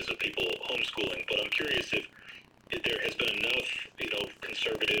cases of people homeschooling, but I'm curious if there has been enough,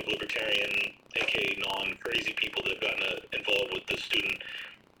 conservative, libertarian, aka non-crazy people that have gotten involved with the student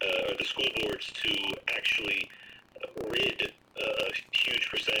or the school boards to actually rid a huge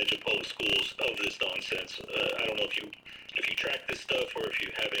percentage of public schools of this nonsense. I don't know if you track this stuff or if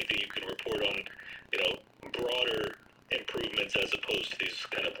you have anything you can report on, broader improvements as opposed to these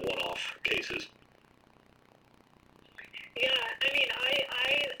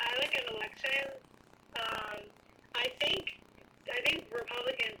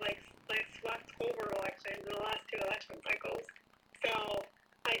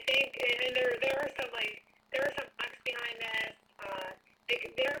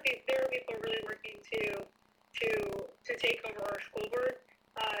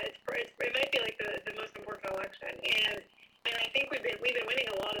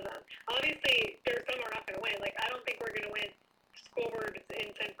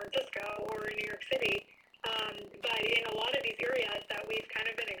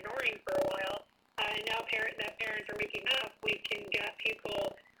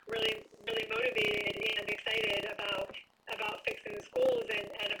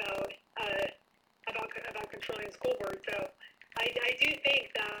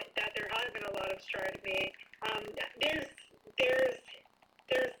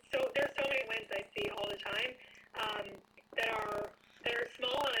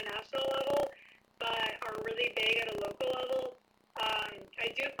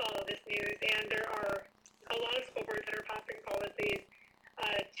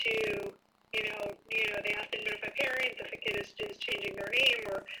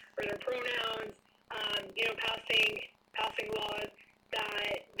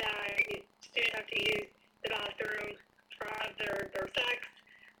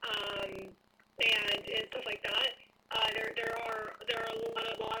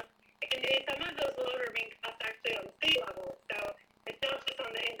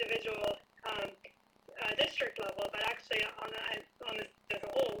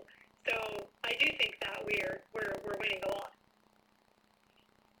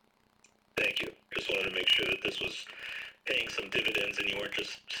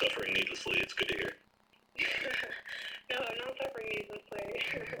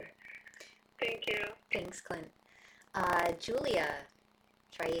Thanks, Clint. Julia,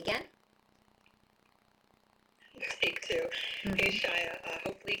 try again. Take two. Hey, Shia,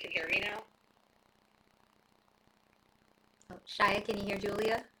 hopefully you can hear me now. Oh, Shia, can you hear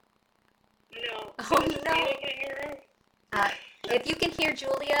Julia? No. Oh, Just no. I can hear him. If you can hear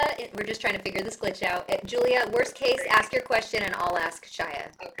Julia, we're just trying to figure this glitch out. Julia, worst case, ask your question and I'll ask Shia.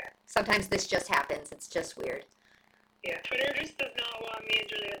 Okay. Sometimes this just happens. It's just weird. Yeah. Twitter just does not want me and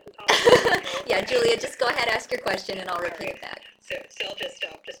Julia to talk. Yeah, Julia, just go ahead, ask your question, and I'll repeat it back. So I'll just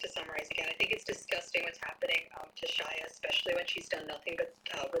to summarize again, I think it's disgusting what's happening to Shia, especially when she's done nothing but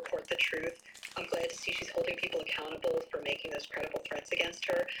report the truth. I'm glad to see she's holding people accountable for making those credible threats against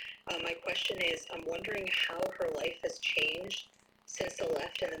her. My question is, I'm wondering how her life has changed since the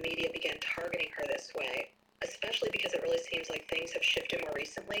left and the media began targeting her this way, especially because it really seems like things have shifted more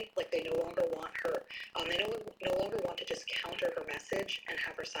recently. Like they no longer want her, they no longer want to just counter her message and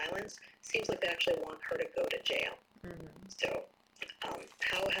have her silenced. Seems like they actually want her to go to jail. So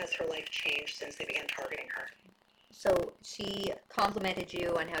how has her life changed since they began targeting her? So she complimented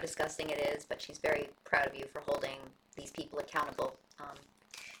you on how disgusting it is, but she's very proud of you for holding these people accountable.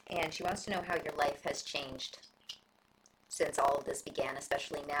 And she wants to know how your life has changed since all of this began,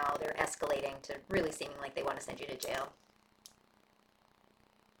 especially now they're escalating to really seeming like they want to send you to jail.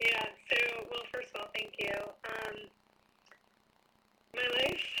 Yeah, so, well, first of all, thank you. My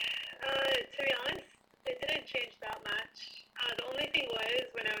life, to be honest, it didn't change that much. The only thing was,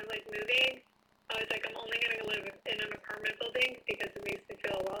 when I was, moving, I was I'm only going to live in an apartment building because it makes me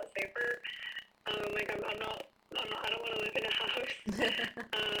feel a lot safer. I don't want to live in a house.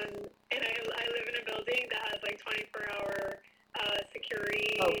 And I live in a building that has, 24-hour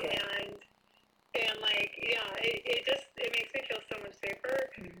security. Oh, good. And it makes me feel so much safer.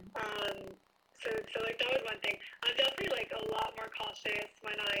 So that was one thing. I'm definitely a lot more cautious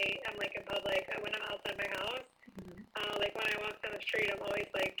when I am in public, when I'm outside my house. When I walk down the street, I'm always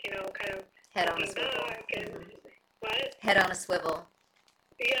kind of Head on a looking swivel. back and what? Head on a swivel.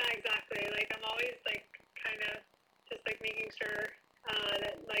 Yeah, exactly. I'm always kind of just making sure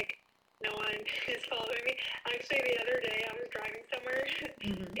that no one is following me. Actually, the other day I was driving somewhere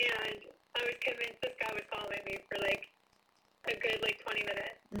and I was convinced this guy was following me for a good 20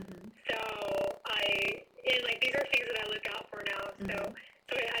 minutes. So these are things that I look out for now.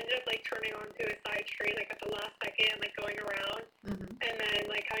 So I ended up turning onto a side street at the last second, going around, and then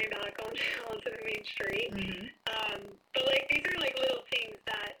coming back onto the main street. But these are little things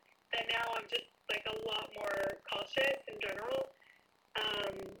that now I'm just a lot more cautious in general.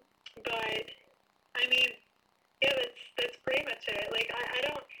 But I mean, yeah, that's pretty much it. I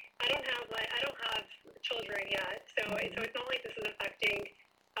don't have children yet, so it's not like this is affecting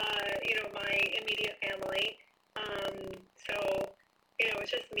my immediate family. So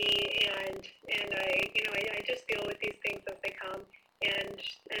it's just me, and I just deal with these things as they come and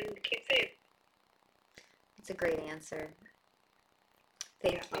keep safe. It's a great answer.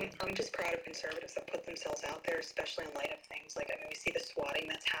 Thank you. I'm just proud of conservatives that put themselves out there, especially in light of things we see the swatting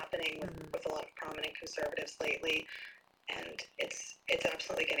that's happening with a lot of prominent conservatives lately, and it's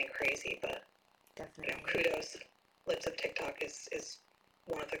absolutely getting crazy. But Definitely. Kudos. Libs of TikTok is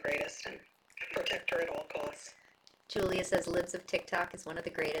one of the greatest, and protect her at all costs. Julia says Libs of TikTok is one of the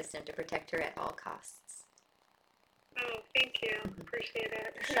greatest and to protect her at all costs. Oh, thank you. Appreciate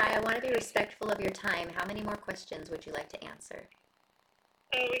it. Shai, I want to be respectful of your time. How many more questions would you like to answer?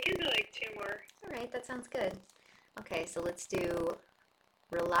 Oh, we can do 2 more. All right, that sounds good. Okay, so let's do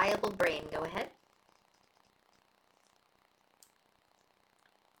Reliable Brain. Go ahead.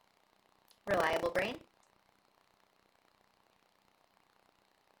 Reliable Brain.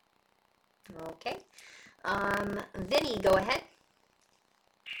 Okay. Vinny, go ahead.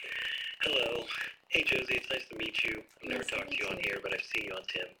 Hello. Hey, Josie, it's nice to meet you. I've never Nice to talked to meet you on you. here, but I've seen you on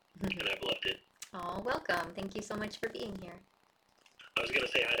Tim, and I've loved it. Oh, welcome. Thank you so much for being here. I was going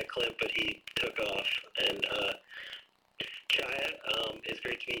to say hi to Clint, but he took off. And Chaya, it's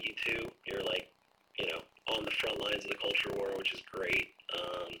great to meet you, too. You're on the front lines of the culture war, which is great.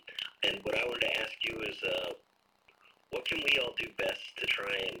 And what I wanted to ask you is, what can we all do best to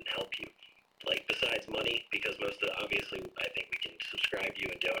try and help you? Besides money, because obviously, I think we can subscribe to you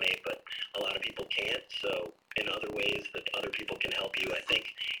and donate, but a lot of people can't. So in other ways that other people can help you, I think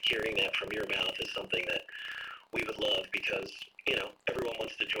hearing that from your mouth is something that we would love because, everyone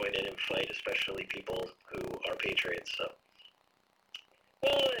wants to join in and fight, especially people who are patriots. So.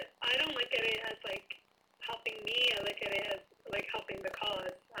 Well, I don't look at it as helping me. I look at it as helping the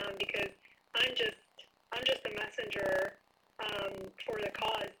cause, because I'm just a messenger for the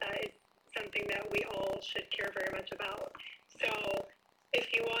cause. That is something that we all should care very much about. So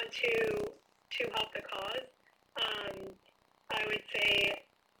if you want to to help the cause. I would say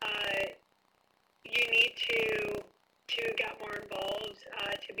you need to get more involved,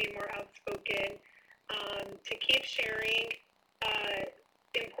 to be more outspoken, to keep sharing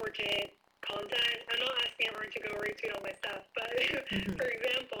important content. I'm not asking everyone to go retweet all my stuff, but for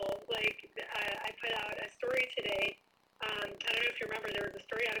example, like I put out a story today. I don't know if you remember, there was a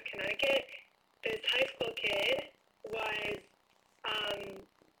story out of Connecticut. This high school kid was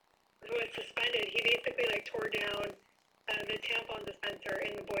suspended. He basically like tore down the tampon dispenser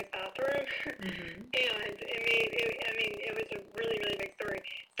in the boys' bathroom, and it was a really, really big story.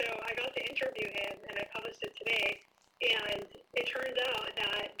 So I got to interview him, and I published it today. And it turns out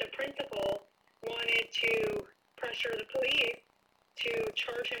that the principal wanted to pressure the police to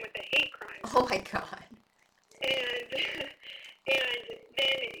charge him with a hate crime. Oh my God. And and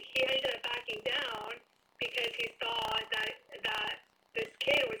then he ended up backing down because he saw that this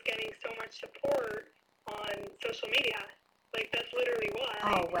kid was getting so much support on social media. Like, that's literally why.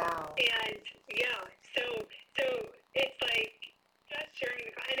 Oh, wow. And yeah, so it's like just sharing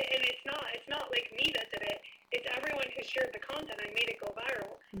the content, and it's not like me that did it. It's everyone who shared the content and made it go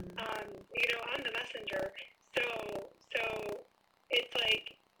viral. I'm the messenger. So it's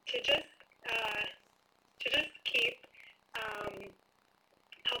like to just keep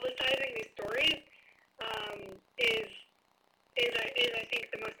publicizing these stories is I think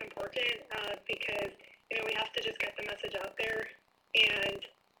the most important, because we have to just get the message out there. And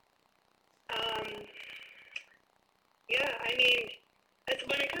it's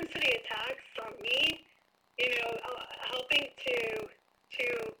when it comes to the attacks on me, helping to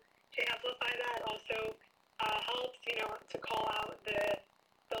amplify that also helps, to call out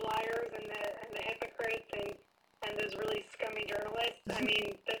the liars and the hypocrites and those really scummy journalists. I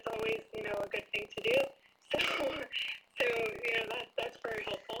mean, that's always, a good thing to do. So that's very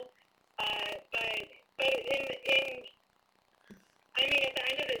helpful. But at the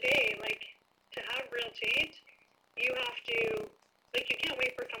end of the day, like, to have real change, you have to, like, you can't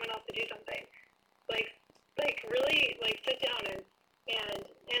wait for someone else to do something. Like really, like, sit down and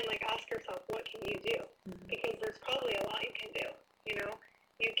like, ask yourself, what can you do? Because there's probably a lot you can do.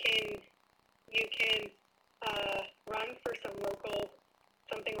 You can run for something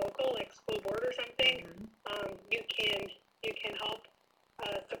local, like school board or something. You can help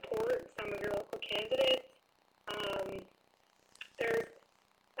support some of your local candidates.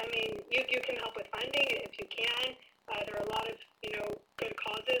 You can help with funding if you can. There are a lot of good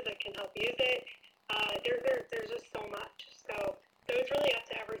causes that can help use it. There's just so much. So it's really up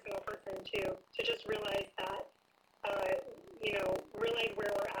to every single person to just realize that, realize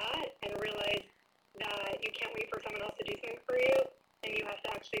where we're at, and realize that you can't wait for someone else to do something for you, and you have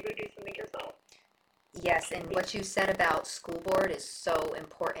to actually go do something yourself. Yes, and what you said about school board is so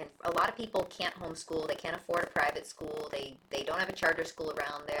important. A lot of people can't homeschool. They can't afford a private school. They don't have a charter school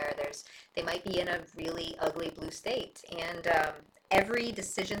around there. They might be in a really ugly blue state. And every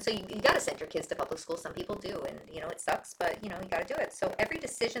decision, so you got to send your kids to public school. Some people do, and, it sucks, but, you got to do it. So every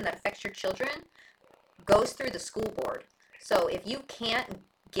decision that affects your children goes through the school board. So if you can't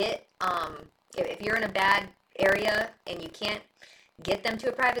get, if you're in a bad area and you can't get them to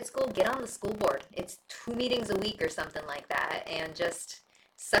a private school, get on the school board. It's 2 meetings a week or something like that, and just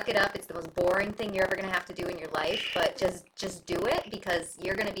suck it up. It's the most boring thing you're ever going to have to do in your life, but just do it, because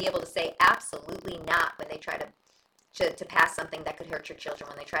you're going to be able to say absolutely not when they try to pass something that could hurt your children.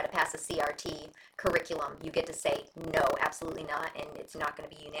 When they try to pass a CRT curriculum, you get to say no, absolutely not, and it's not going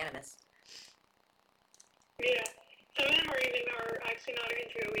to be unanimous. Yeah. Some of them are actually not even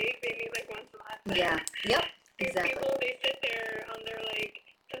 2 a week. They meet like once a month. Yeah. Yep. These Exactly. people, they sit there on their, like,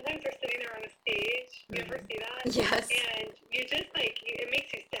 sometimes they're sitting there on a stage. You ever see that? Yes. And you just, like, it makes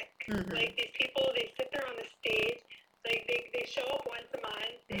you sick. Like, these people, they sit there on the stage, like, they show up once a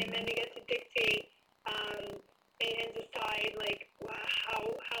month, and then they get to dictate and decide, like,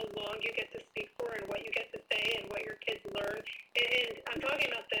 how long you get to speak for and what you get to say and what your kids learn. And I'm talking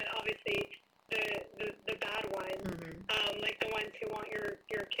about obviously the bad ones, like the ones who want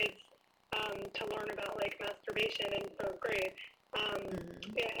your kids to learn about, like, masturbation in 3rd grade, and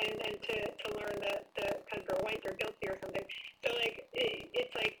to learn that because they're white they're guilty or something. So, like,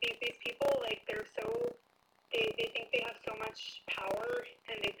 it's like these people, like, they're so, they think they have so much power,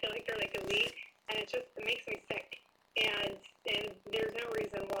 and they feel like they're, like, elite, and it makes me sick. And there's no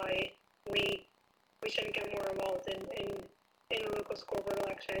reason why we shouldn't get more involved in the local school board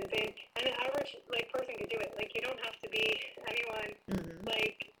elections, and the average, like, person can do it. Like, you don't have to be anyone.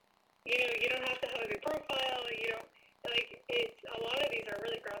 Like, you don't have to have a big profile. You don't, like, it's, a lot of these are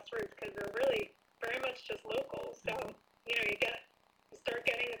really grassroots because they're really very much just local. So, you start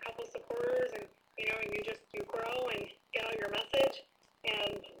getting a couple supporters, and you grow and get out your message,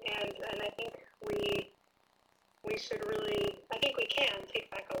 and I think we should really, I think we can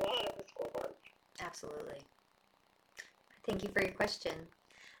take back a lot of the school board. Absolutely. Thank you for your question.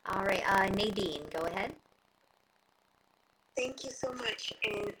 All right, Nadine, go ahead. Thank you so much,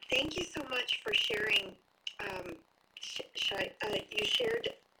 and thank you so much for sharing. You shared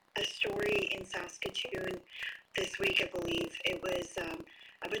a story in Saskatoon this week, I believe. It was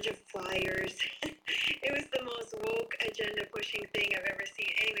a bunch of flyers. It was the most woke, agenda-pushing thing I've ever seen.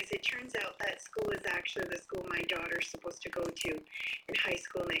 Anyways, it turns out that school is actually the school my daughter's supposed to go to in high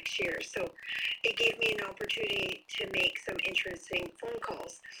school next year. So it gave me an opportunity to make some interesting phone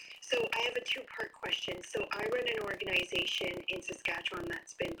calls. So I have a two-part question. So I run an organization in Saskatchewan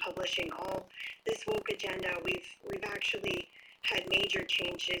that's been publishing all this woke agenda. We've actually had major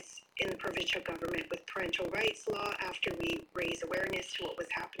changes in the provincial government with parental rights law after we raised awareness to what was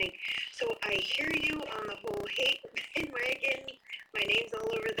happening. So I hear you on the whole hate bandwagon. My name's all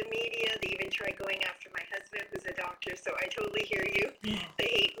over the media. They even tried going after my husband, who's a doctor. So I totally hear you, the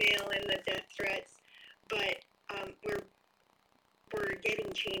hate mail and the death threats. But we're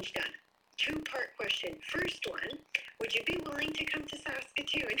getting change done. Two-part question. First one, would you be willing to come to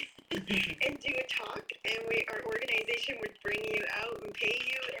Saskatoon and do a talk, and our organization would bring you out and pay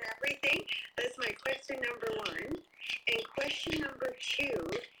you and everything? That's my question number one. And question number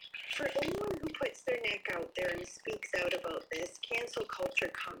two, for anyone who puts their neck out there and speaks out about this, cancel culture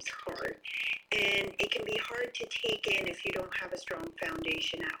comes hard. And it can be hard to take in if you don't have a strong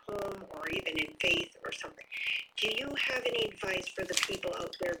foundation at home or even in faith or something. Do you have any advice for the people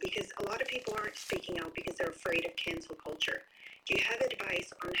out there? Because a lot of people aren't speaking out because they're afraid of cancel culture. Do you have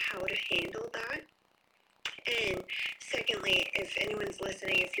advice on how to handle that? And secondly, if anyone's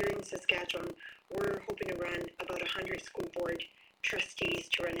listening, if you're in Saskatchewan, we're hoping to run about 100 school board trustees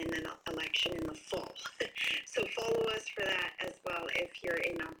to run in an election in the fall. So follow us for that as well if you're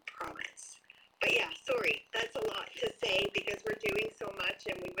in our province. But yeah, sorry, that's a lot to say because we're doing so much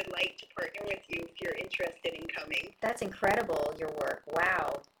and we would like to partner with you if you're interested in coming. That's incredible, your work.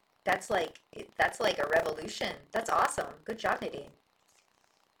 Wow. That's like a revolution. That's awesome. Good job, Nadine.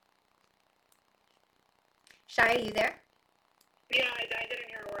 Shai, are you there? Yeah, I didn't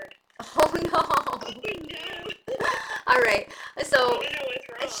hear a word. Oh, no. Oh, no. All right. So I don't know what's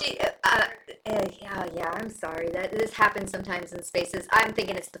wrong. yeah, I'm sorry. This happens sometimes in spaces. I'm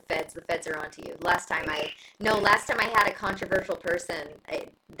thinking it's the feds. The feds are onto you. Last time I had a controversial person,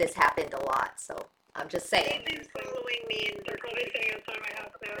 this happened a lot. So I'm just saying. They've been following me and They're probably sitting outside my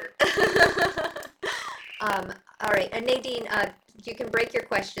house now. All right. And Nadine, you can break your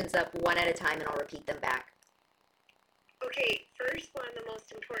questions up one at a time and I'll repeat them back. Okay, first one, the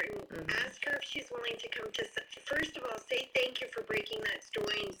most important, ask her if she's willing to come to, first of all, say thank you for breaking that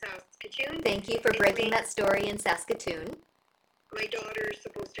story in Saskatoon. Thank you for breaking that story in Saskatoon. My daughter is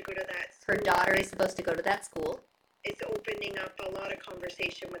supposed to go to that school. Her daughter is supposed to go to that school. It's opening up a lot of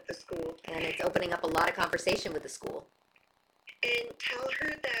conversation with the school. And it's opening up a lot of conversation with the school. And tell her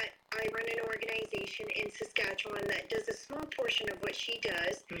that I run an organization in Saskatchewan that does a small portion of what she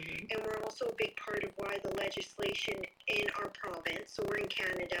does, and we're also a big part of why the legislation in our province, so we're in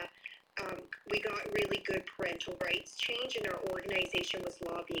Canada, we got really good parental rights change, and our organization was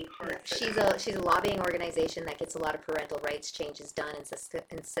lobbying hard for that. She's a lobbying organization that gets a lot of parental rights changes done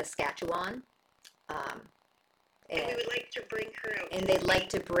in Saskatchewan. And we would like to bring her out. And they'd like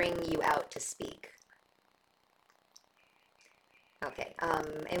to bring you out to speak. Okay,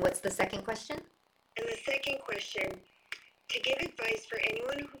 and what's the second question? And the second question, to give advice for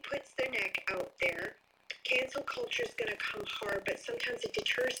anyone who puts their neck out there, cancel culture is going to come hard, but sometimes it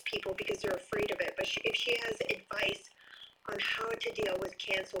deters people because they're afraid of it. But if she has advice on how to deal with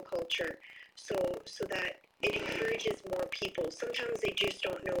cancel culture so that it encourages more people. Sometimes they just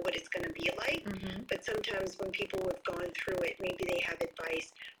don't know what it's going to be like, but sometimes when people have gone through it, maybe they have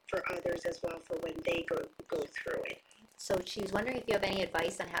advice for others as well for when they go through it. So she's wondering if you have any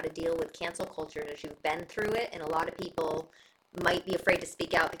advice on how to deal with cancel culture as you've been through it, and a lot of people might be afraid to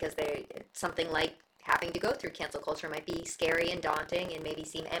speak out because something like having to go through cancel culture might be scary and daunting and maybe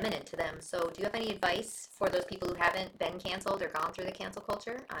seem imminent to them. So do you have any advice for those people who haven't been canceled or gone through the cancel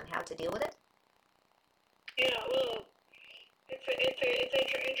culture on how to deal with it? Yeah, well, it's an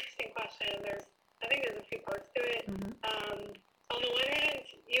interesting question. I think there's a few parts to it. On the one hand,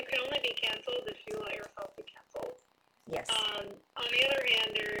 you can only be canceled if you let yourself be canceled. Yes. On the other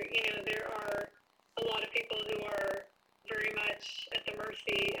hand, there are a lot of people who are very much at the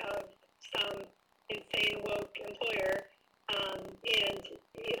mercy of some insane woke employer, and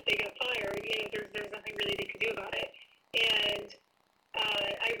if they get fired, there's nothing really they can do about it. And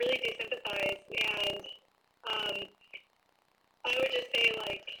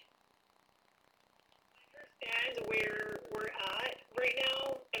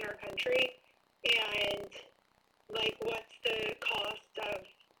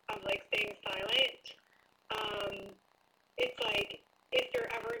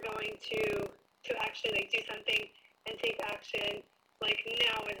actually like do something and take action, like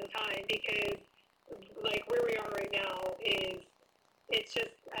now is the time, because like where we are right now is, it's just,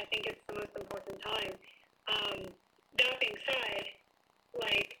 I think it's the most important time. That being said,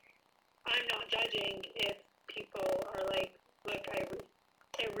 like, I'm not judging if people are like, look, I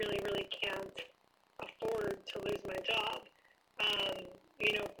really, really can't afford to lose my job.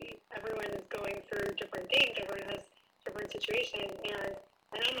 You know, everyone is going through different things, everyone has different situations, and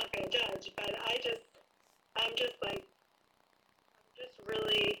I'm not going to judge, but I'm just like, just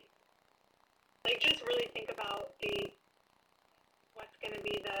really, like, just really think about what's going to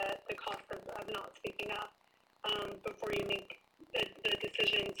be the cost of not speaking up, before you make the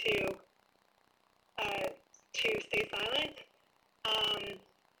decision to stay silent.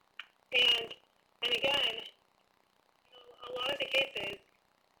 And again, you know, a lot of the cases,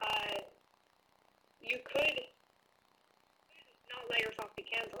 you could not let yourself be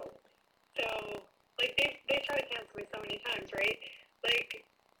canceled. So, like, they've tried to cancel me so many times, right? Like,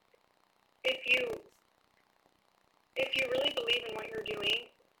 if you really believe in what you're doing,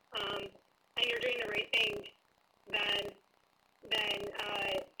 and you're doing the right thing, then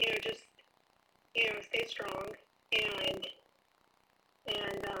you know, just, you know, stay strong, and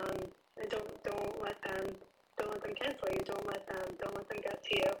don't let them cancel you. Don't let them get to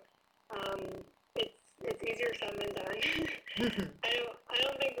you. It's easier said than done. I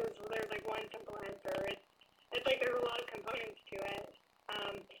don't think there's like one simple answer. It's like there's a lot of components to it.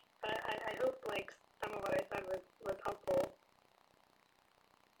 But I hope like some of what I said was helpful.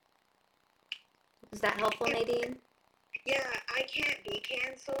 Was that helpful, Nadine? Yeah, I can't be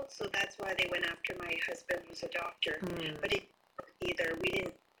canceled, so that's why they went after my husband, who's a doctor. But it either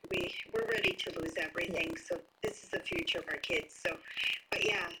we're ready to lose everything, so this is the future of our kids. So, but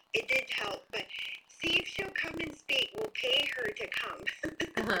yeah, it did help. But see if she'll come and speak. We'll pay her to come.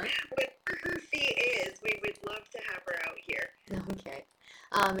 Whatever her fee is, we would love to have her out here. Okay.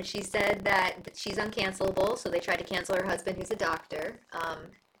 She said that she's uncancelable, so they tried to cancel her husband, who's a doctor.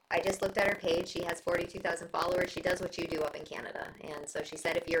 I just looked at her page. She has 42,000 followers. She does what you do up in Canada. And so she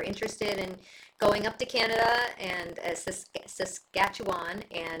said if you're interested in going up to Canada and Saskatchewan,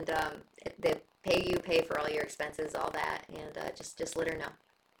 and they pay for all your expenses, all that, and just let her know.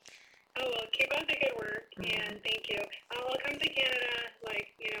 Oh, well, keep up the good work, and thank you. I'll come to Canada, like,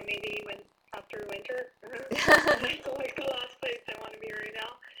 you know, maybe after winter. It's like the last place I want to be right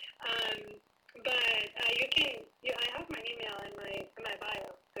now. But I have my email in my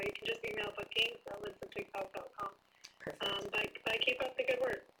bio, so you can just email bookings at libsoftiktok.com. Perfect. But keep up the good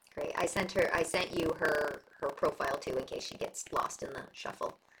work. Great. I sent you her profile too, in case she gets lost in the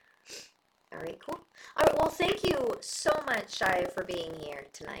shuffle. All right, cool. All right, well, thank you so much, Shia, for being here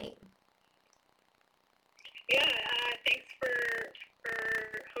tonight. Yeah, thanks for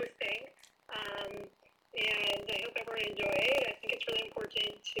hosting. And I hope everyone enjoyed. I think it's really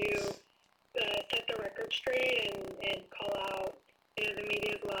important to set the record straight and call out, you know, the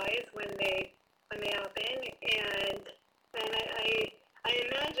media's lies when they happen. And I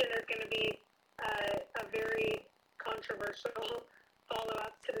imagine there's going to be a very controversial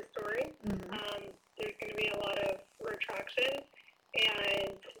follow-up to the story. There's going to be a lot of retractions,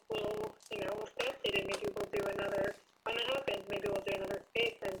 and we'll stay updated. Maybe we'll do another, when it happens, maybe we'll do another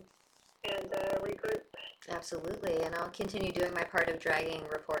space and regroup. Absolutely, and I'll continue doing my part of dragging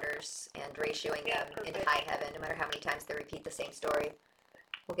reporters and ratioing them into high heaven, no matter how many times they repeat the same story.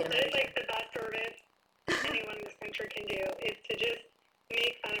 We'll get them That is like the best service anyone in this country can do, is to just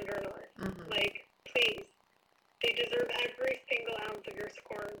make fun of journalists. Like, please. They deserve every single ounce of your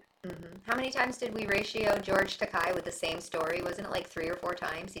scorn. How many times did we ratio George Takei with the same story? Wasn't it like 3 or 4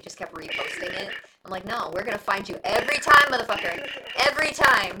 times? He just kept reposting it. I'm like, no, we're going to find you every time, motherfucker. Every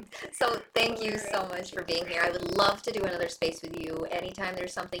time. So thank you so much for being here. I would love to do another space with you. Anytime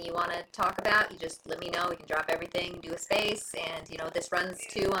there's something you want to talk about, you just let me know. We can drop everything, do a space. And, you know, this runs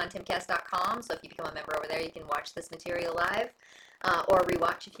too on timcast.com. So if you become a member over there, you can watch this material live. Or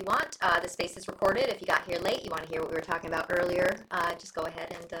rewatch if you want. The space is recorded. If you got here late, you want to hear what we were talking about earlier, just go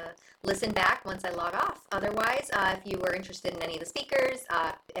ahead and listen back once I log off. Otherwise, if you were interested in any of the speakers,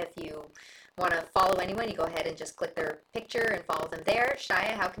 if you want to follow anyone, you go ahead and just click their picture and follow them there.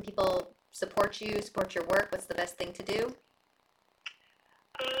 Shia, how can people support you, support your work? What's the best thing to do?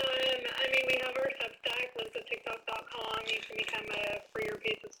 I mean, we have our Substack, libsoftiktok.com. You can become a free or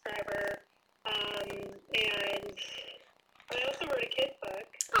paid subscriber. And I also wrote a kid's book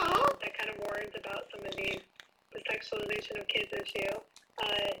that kind of warns about some of the sexualization of kids issue.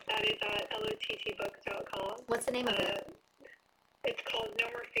 That is at lottbooks.com. What's the name of it? It's called No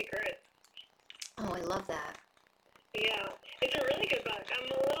More Secrets. Oh, I love that. Yeah, it's a really good book. I'm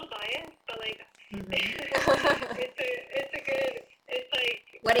a little biased, but like, it's a good, it's like,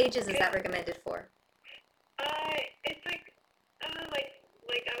 What ages is that recommended for? it's like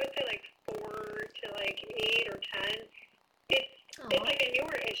I would say like 4 to like 8 or 10. It's like a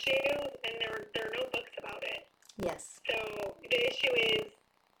newer issue, and there are no books about it. Yes. So the issue is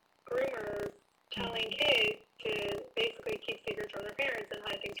groomers telling kids to basically keep secrets from their parents and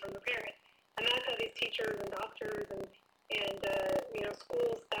hide things from their parents, and that's how these teachers and doctors and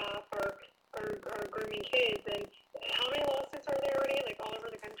school staff are grooming kids. And how many lawsuits are there already? Like all over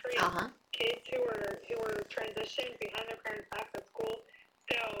the country. Kids who were transitioned behind their parents' backs at school.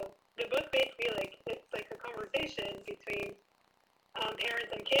 So the book basically it's like a conversation between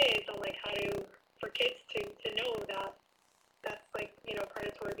parents and kids on like how to for kids to know that that's like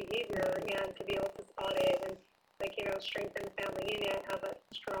predatory behavior, and to be able to spot it, and strengthen the family unit, have a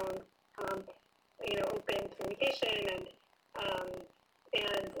strong open communication,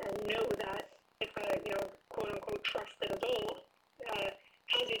 and know that if a quote unquote trusted adult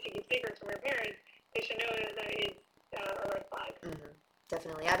tells you to keep secrets from your parents, they should know that is a red flag. Mm-hmm.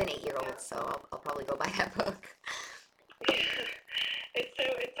 Definitely. I have an 8-year-old, so I'll probably go buy that book. It's so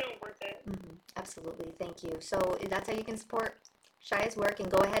important. Mm-hmm. Absolutely. Thank you. So that's how you can support Shaya's work, and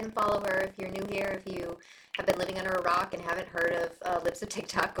go ahead and follow her if you're new here. If you have been living under a rock and haven't heard of Libs of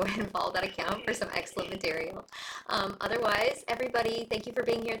TikTok, go ahead and follow that account for some excellent material. Otherwise, everybody, thank you for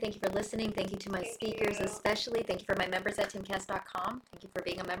being here. Thank you for listening. Thank you to my speakers especially. Thank you for my members at timcast.com. Thank you for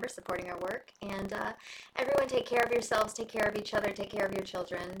being a member, supporting our work. And everyone, take care of yourselves, take care of each other, take care of your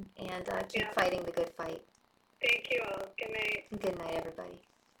children, and keep fighting the good fight. Thank you all. Good night. Good night, everybody.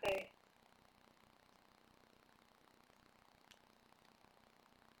 Bye.